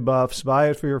history buffs. Buy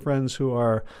it for your friends who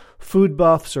are food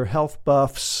buffs or health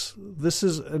buffs. This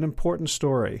is an important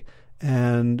story.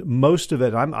 And most of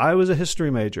it, I was a history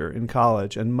major in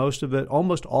college, and most of it,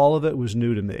 almost all of it, was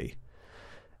new to me.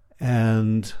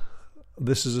 And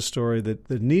this is a story that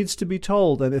needs to be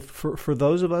told. And if for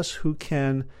those of us who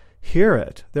can hear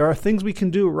it, there are things we can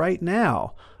do right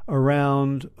now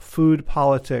around food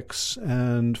politics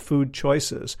and food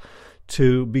choices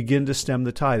to begin to stem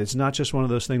the tide. It's not just one of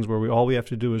those things where all we have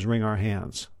to do is wring our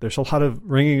hands. There's a lot of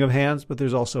wringing of hands, but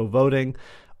there's also voting,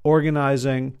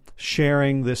 organizing,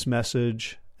 sharing this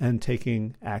message, and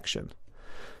taking action.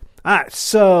 All right,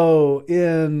 so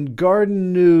in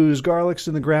garden news, garlic's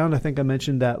in the ground. I think I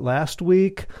mentioned that last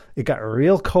week. It got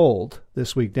real cold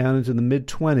this week, down into the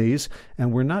mid-20s,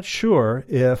 and we're not sure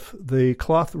if the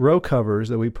cloth row covers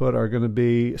that we put are going to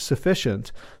be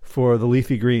sufficient for the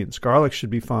leafy greens. Garlic should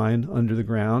be fine under the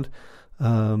ground.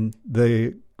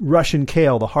 The Russian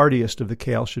kale, the hardiest of the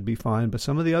kale, should be fine, but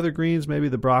some of the other greens, maybe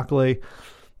the broccoli,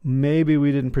 maybe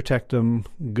we didn't protect them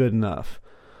good enough.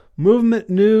 Movement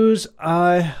news,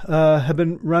 I have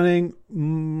been running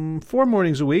 4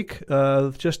 mornings a week,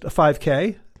 just a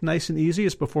 5K, nice and easy.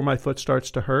 It's before my foot starts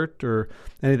to hurt or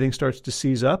anything starts to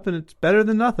seize up, and it's better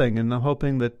than nothing. And I'm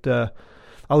hoping that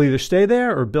I'll either stay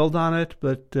there or build on it,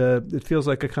 but it feels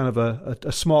like a kind of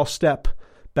a small step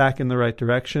back in the right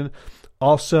direction.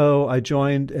 Also, I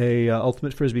joined a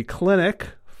Ultimate Frisbee clinic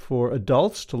for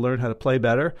adults to learn how to play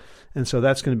better. And so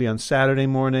that's going to be on Saturday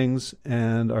mornings,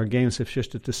 and our games have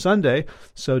shifted to Sunday.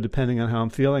 So depending on how I'm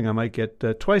feeling, I might get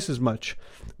twice as much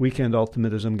weekend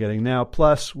ultimate as I'm getting now.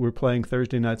 Plus, we're playing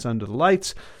Thursday nights under the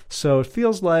lights. So it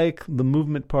feels like the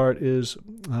movement part is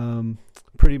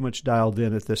pretty much dialed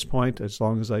in at this point, as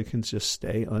long as I can just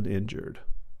stay uninjured.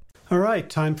 All right,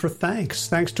 time for thanks.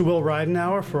 Thanks to Will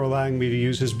Ridenhour for allowing me to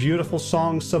use his beautiful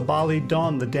song Sabali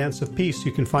Dawn, The Dance of Peace.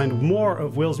 You can find more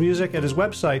of Will's music at his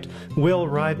website,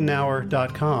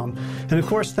 willridenhour.com. And of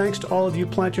course, thanks to all of you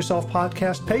Plant Yourself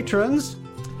podcast patrons.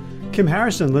 Kim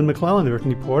Harrison, Lynn McClellan,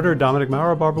 Brittany Porter, Dominic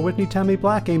Maurer, Barbara Whitney, Tammy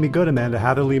Black, Amy Good, Amanda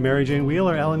Hatherley, Mary Jane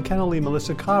Wheeler, Ellen Kennelly,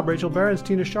 Melissa Cobb, Rachel Behrens,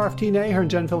 Tina Scharf, Tina Ahern,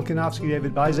 Jen Filikanovsky,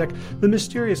 David Bizek, The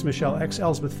Mysterious Michelle X,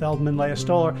 Elsbeth Feldman, Leah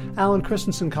Stoller, Alan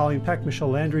Christensen, Colleen Peck, Michelle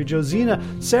Landry, Josina,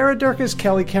 Sarah Durkis,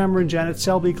 Kelly Cameron, Janet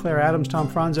Selby, Claire Adams, Tom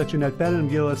Franzek, Jeanette Bennett,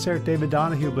 Gila Cert, David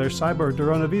Donahue, Blair Cyborg,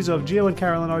 Dorona Vizov, Gio and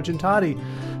Carolyn Argentati,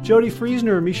 Jody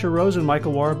Friesner, Misha Rosen,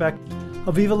 Michael Warbeck,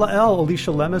 Aviva Lael,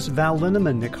 Alicia Lemus, Val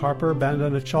Linneman, Nick Harper,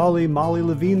 Bandana Chawley, Molly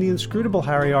Levine, The Inscrutable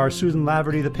Harry R., Susan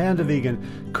Laverty, The Panda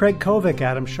Vegan, Craig Kovic,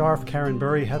 Adam Scharf, Karen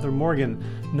Burry, Heather Morgan,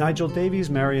 Nigel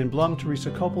Davies, Marion Blum, Teresa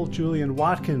Koppel, Julian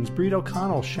Watkins, Breed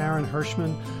O'Connell, Sharon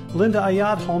Hirschman, Linda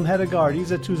Ayad, Holm Hedegaard,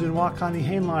 Isa Tuzinwa, Connie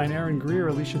Hainline, Aaron Greer,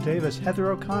 Alicia Davis, Heather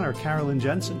O'Connor, Carolyn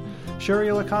Jensen, Sherry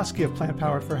Olakoski of Plant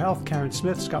Powered for Health, Karen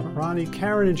Smith, Scott Marani,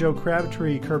 Karen and Joe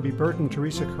Crabtree, Kirby Burton,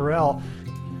 Teresa Carell,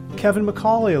 Kevin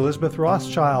McCauley, Elizabeth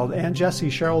Rothschild, Ann Jesse,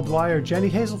 Cheryl Dwyer, Jenny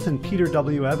Hazelton, Peter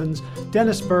W. Evans,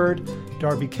 Dennis Bird,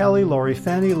 Darby Kelly, Laurie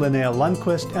Fanny, Linnea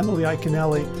Lundquist, Emily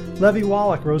Iconelli, Levy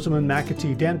Wallach, Rosamund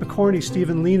McAtee, Dan Picorni,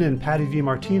 Stephen Leenan, Patty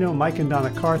DiMartino, Mike and Donna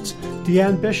Kartz,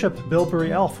 Deanne Bishop,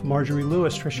 Bilberry Elf, Marjorie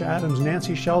Lewis, Tricia Adams,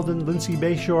 Nancy Sheldon, Lindsay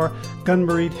Bayshore,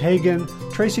 Gunmarie Hagan,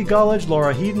 Tracy Gullidge,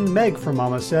 Laura Heaton, Meg from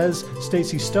Mama Says,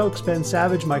 Stacey Stokes, Ben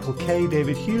Savage, Michael Kay,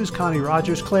 David Hughes, Connie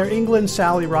Rogers, Claire England,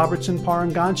 Sally Robertson,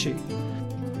 Paranganchi,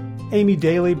 Amy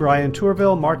Daly, Brian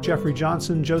Tourville, Mark Jeffrey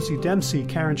Johnson, Josie Dempsey,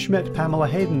 Karen Schmidt, Pamela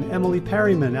Hayden, Emily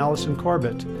Perryman, Allison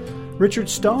Corbett, Richard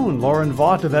Stone, Lauren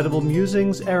Vaught of Edible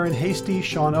Musings, Aaron Hasty,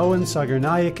 Sean Owen, Sagar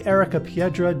Naik, Erica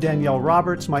Piedra, Danielle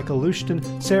Roberts, Michael Lushton,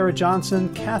 Sarah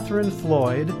Johnson, Catherine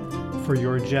Floyd, for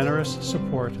your generous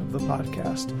support of the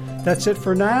podcast. That's it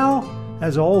for now.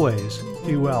 As always,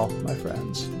 be well, my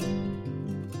friends.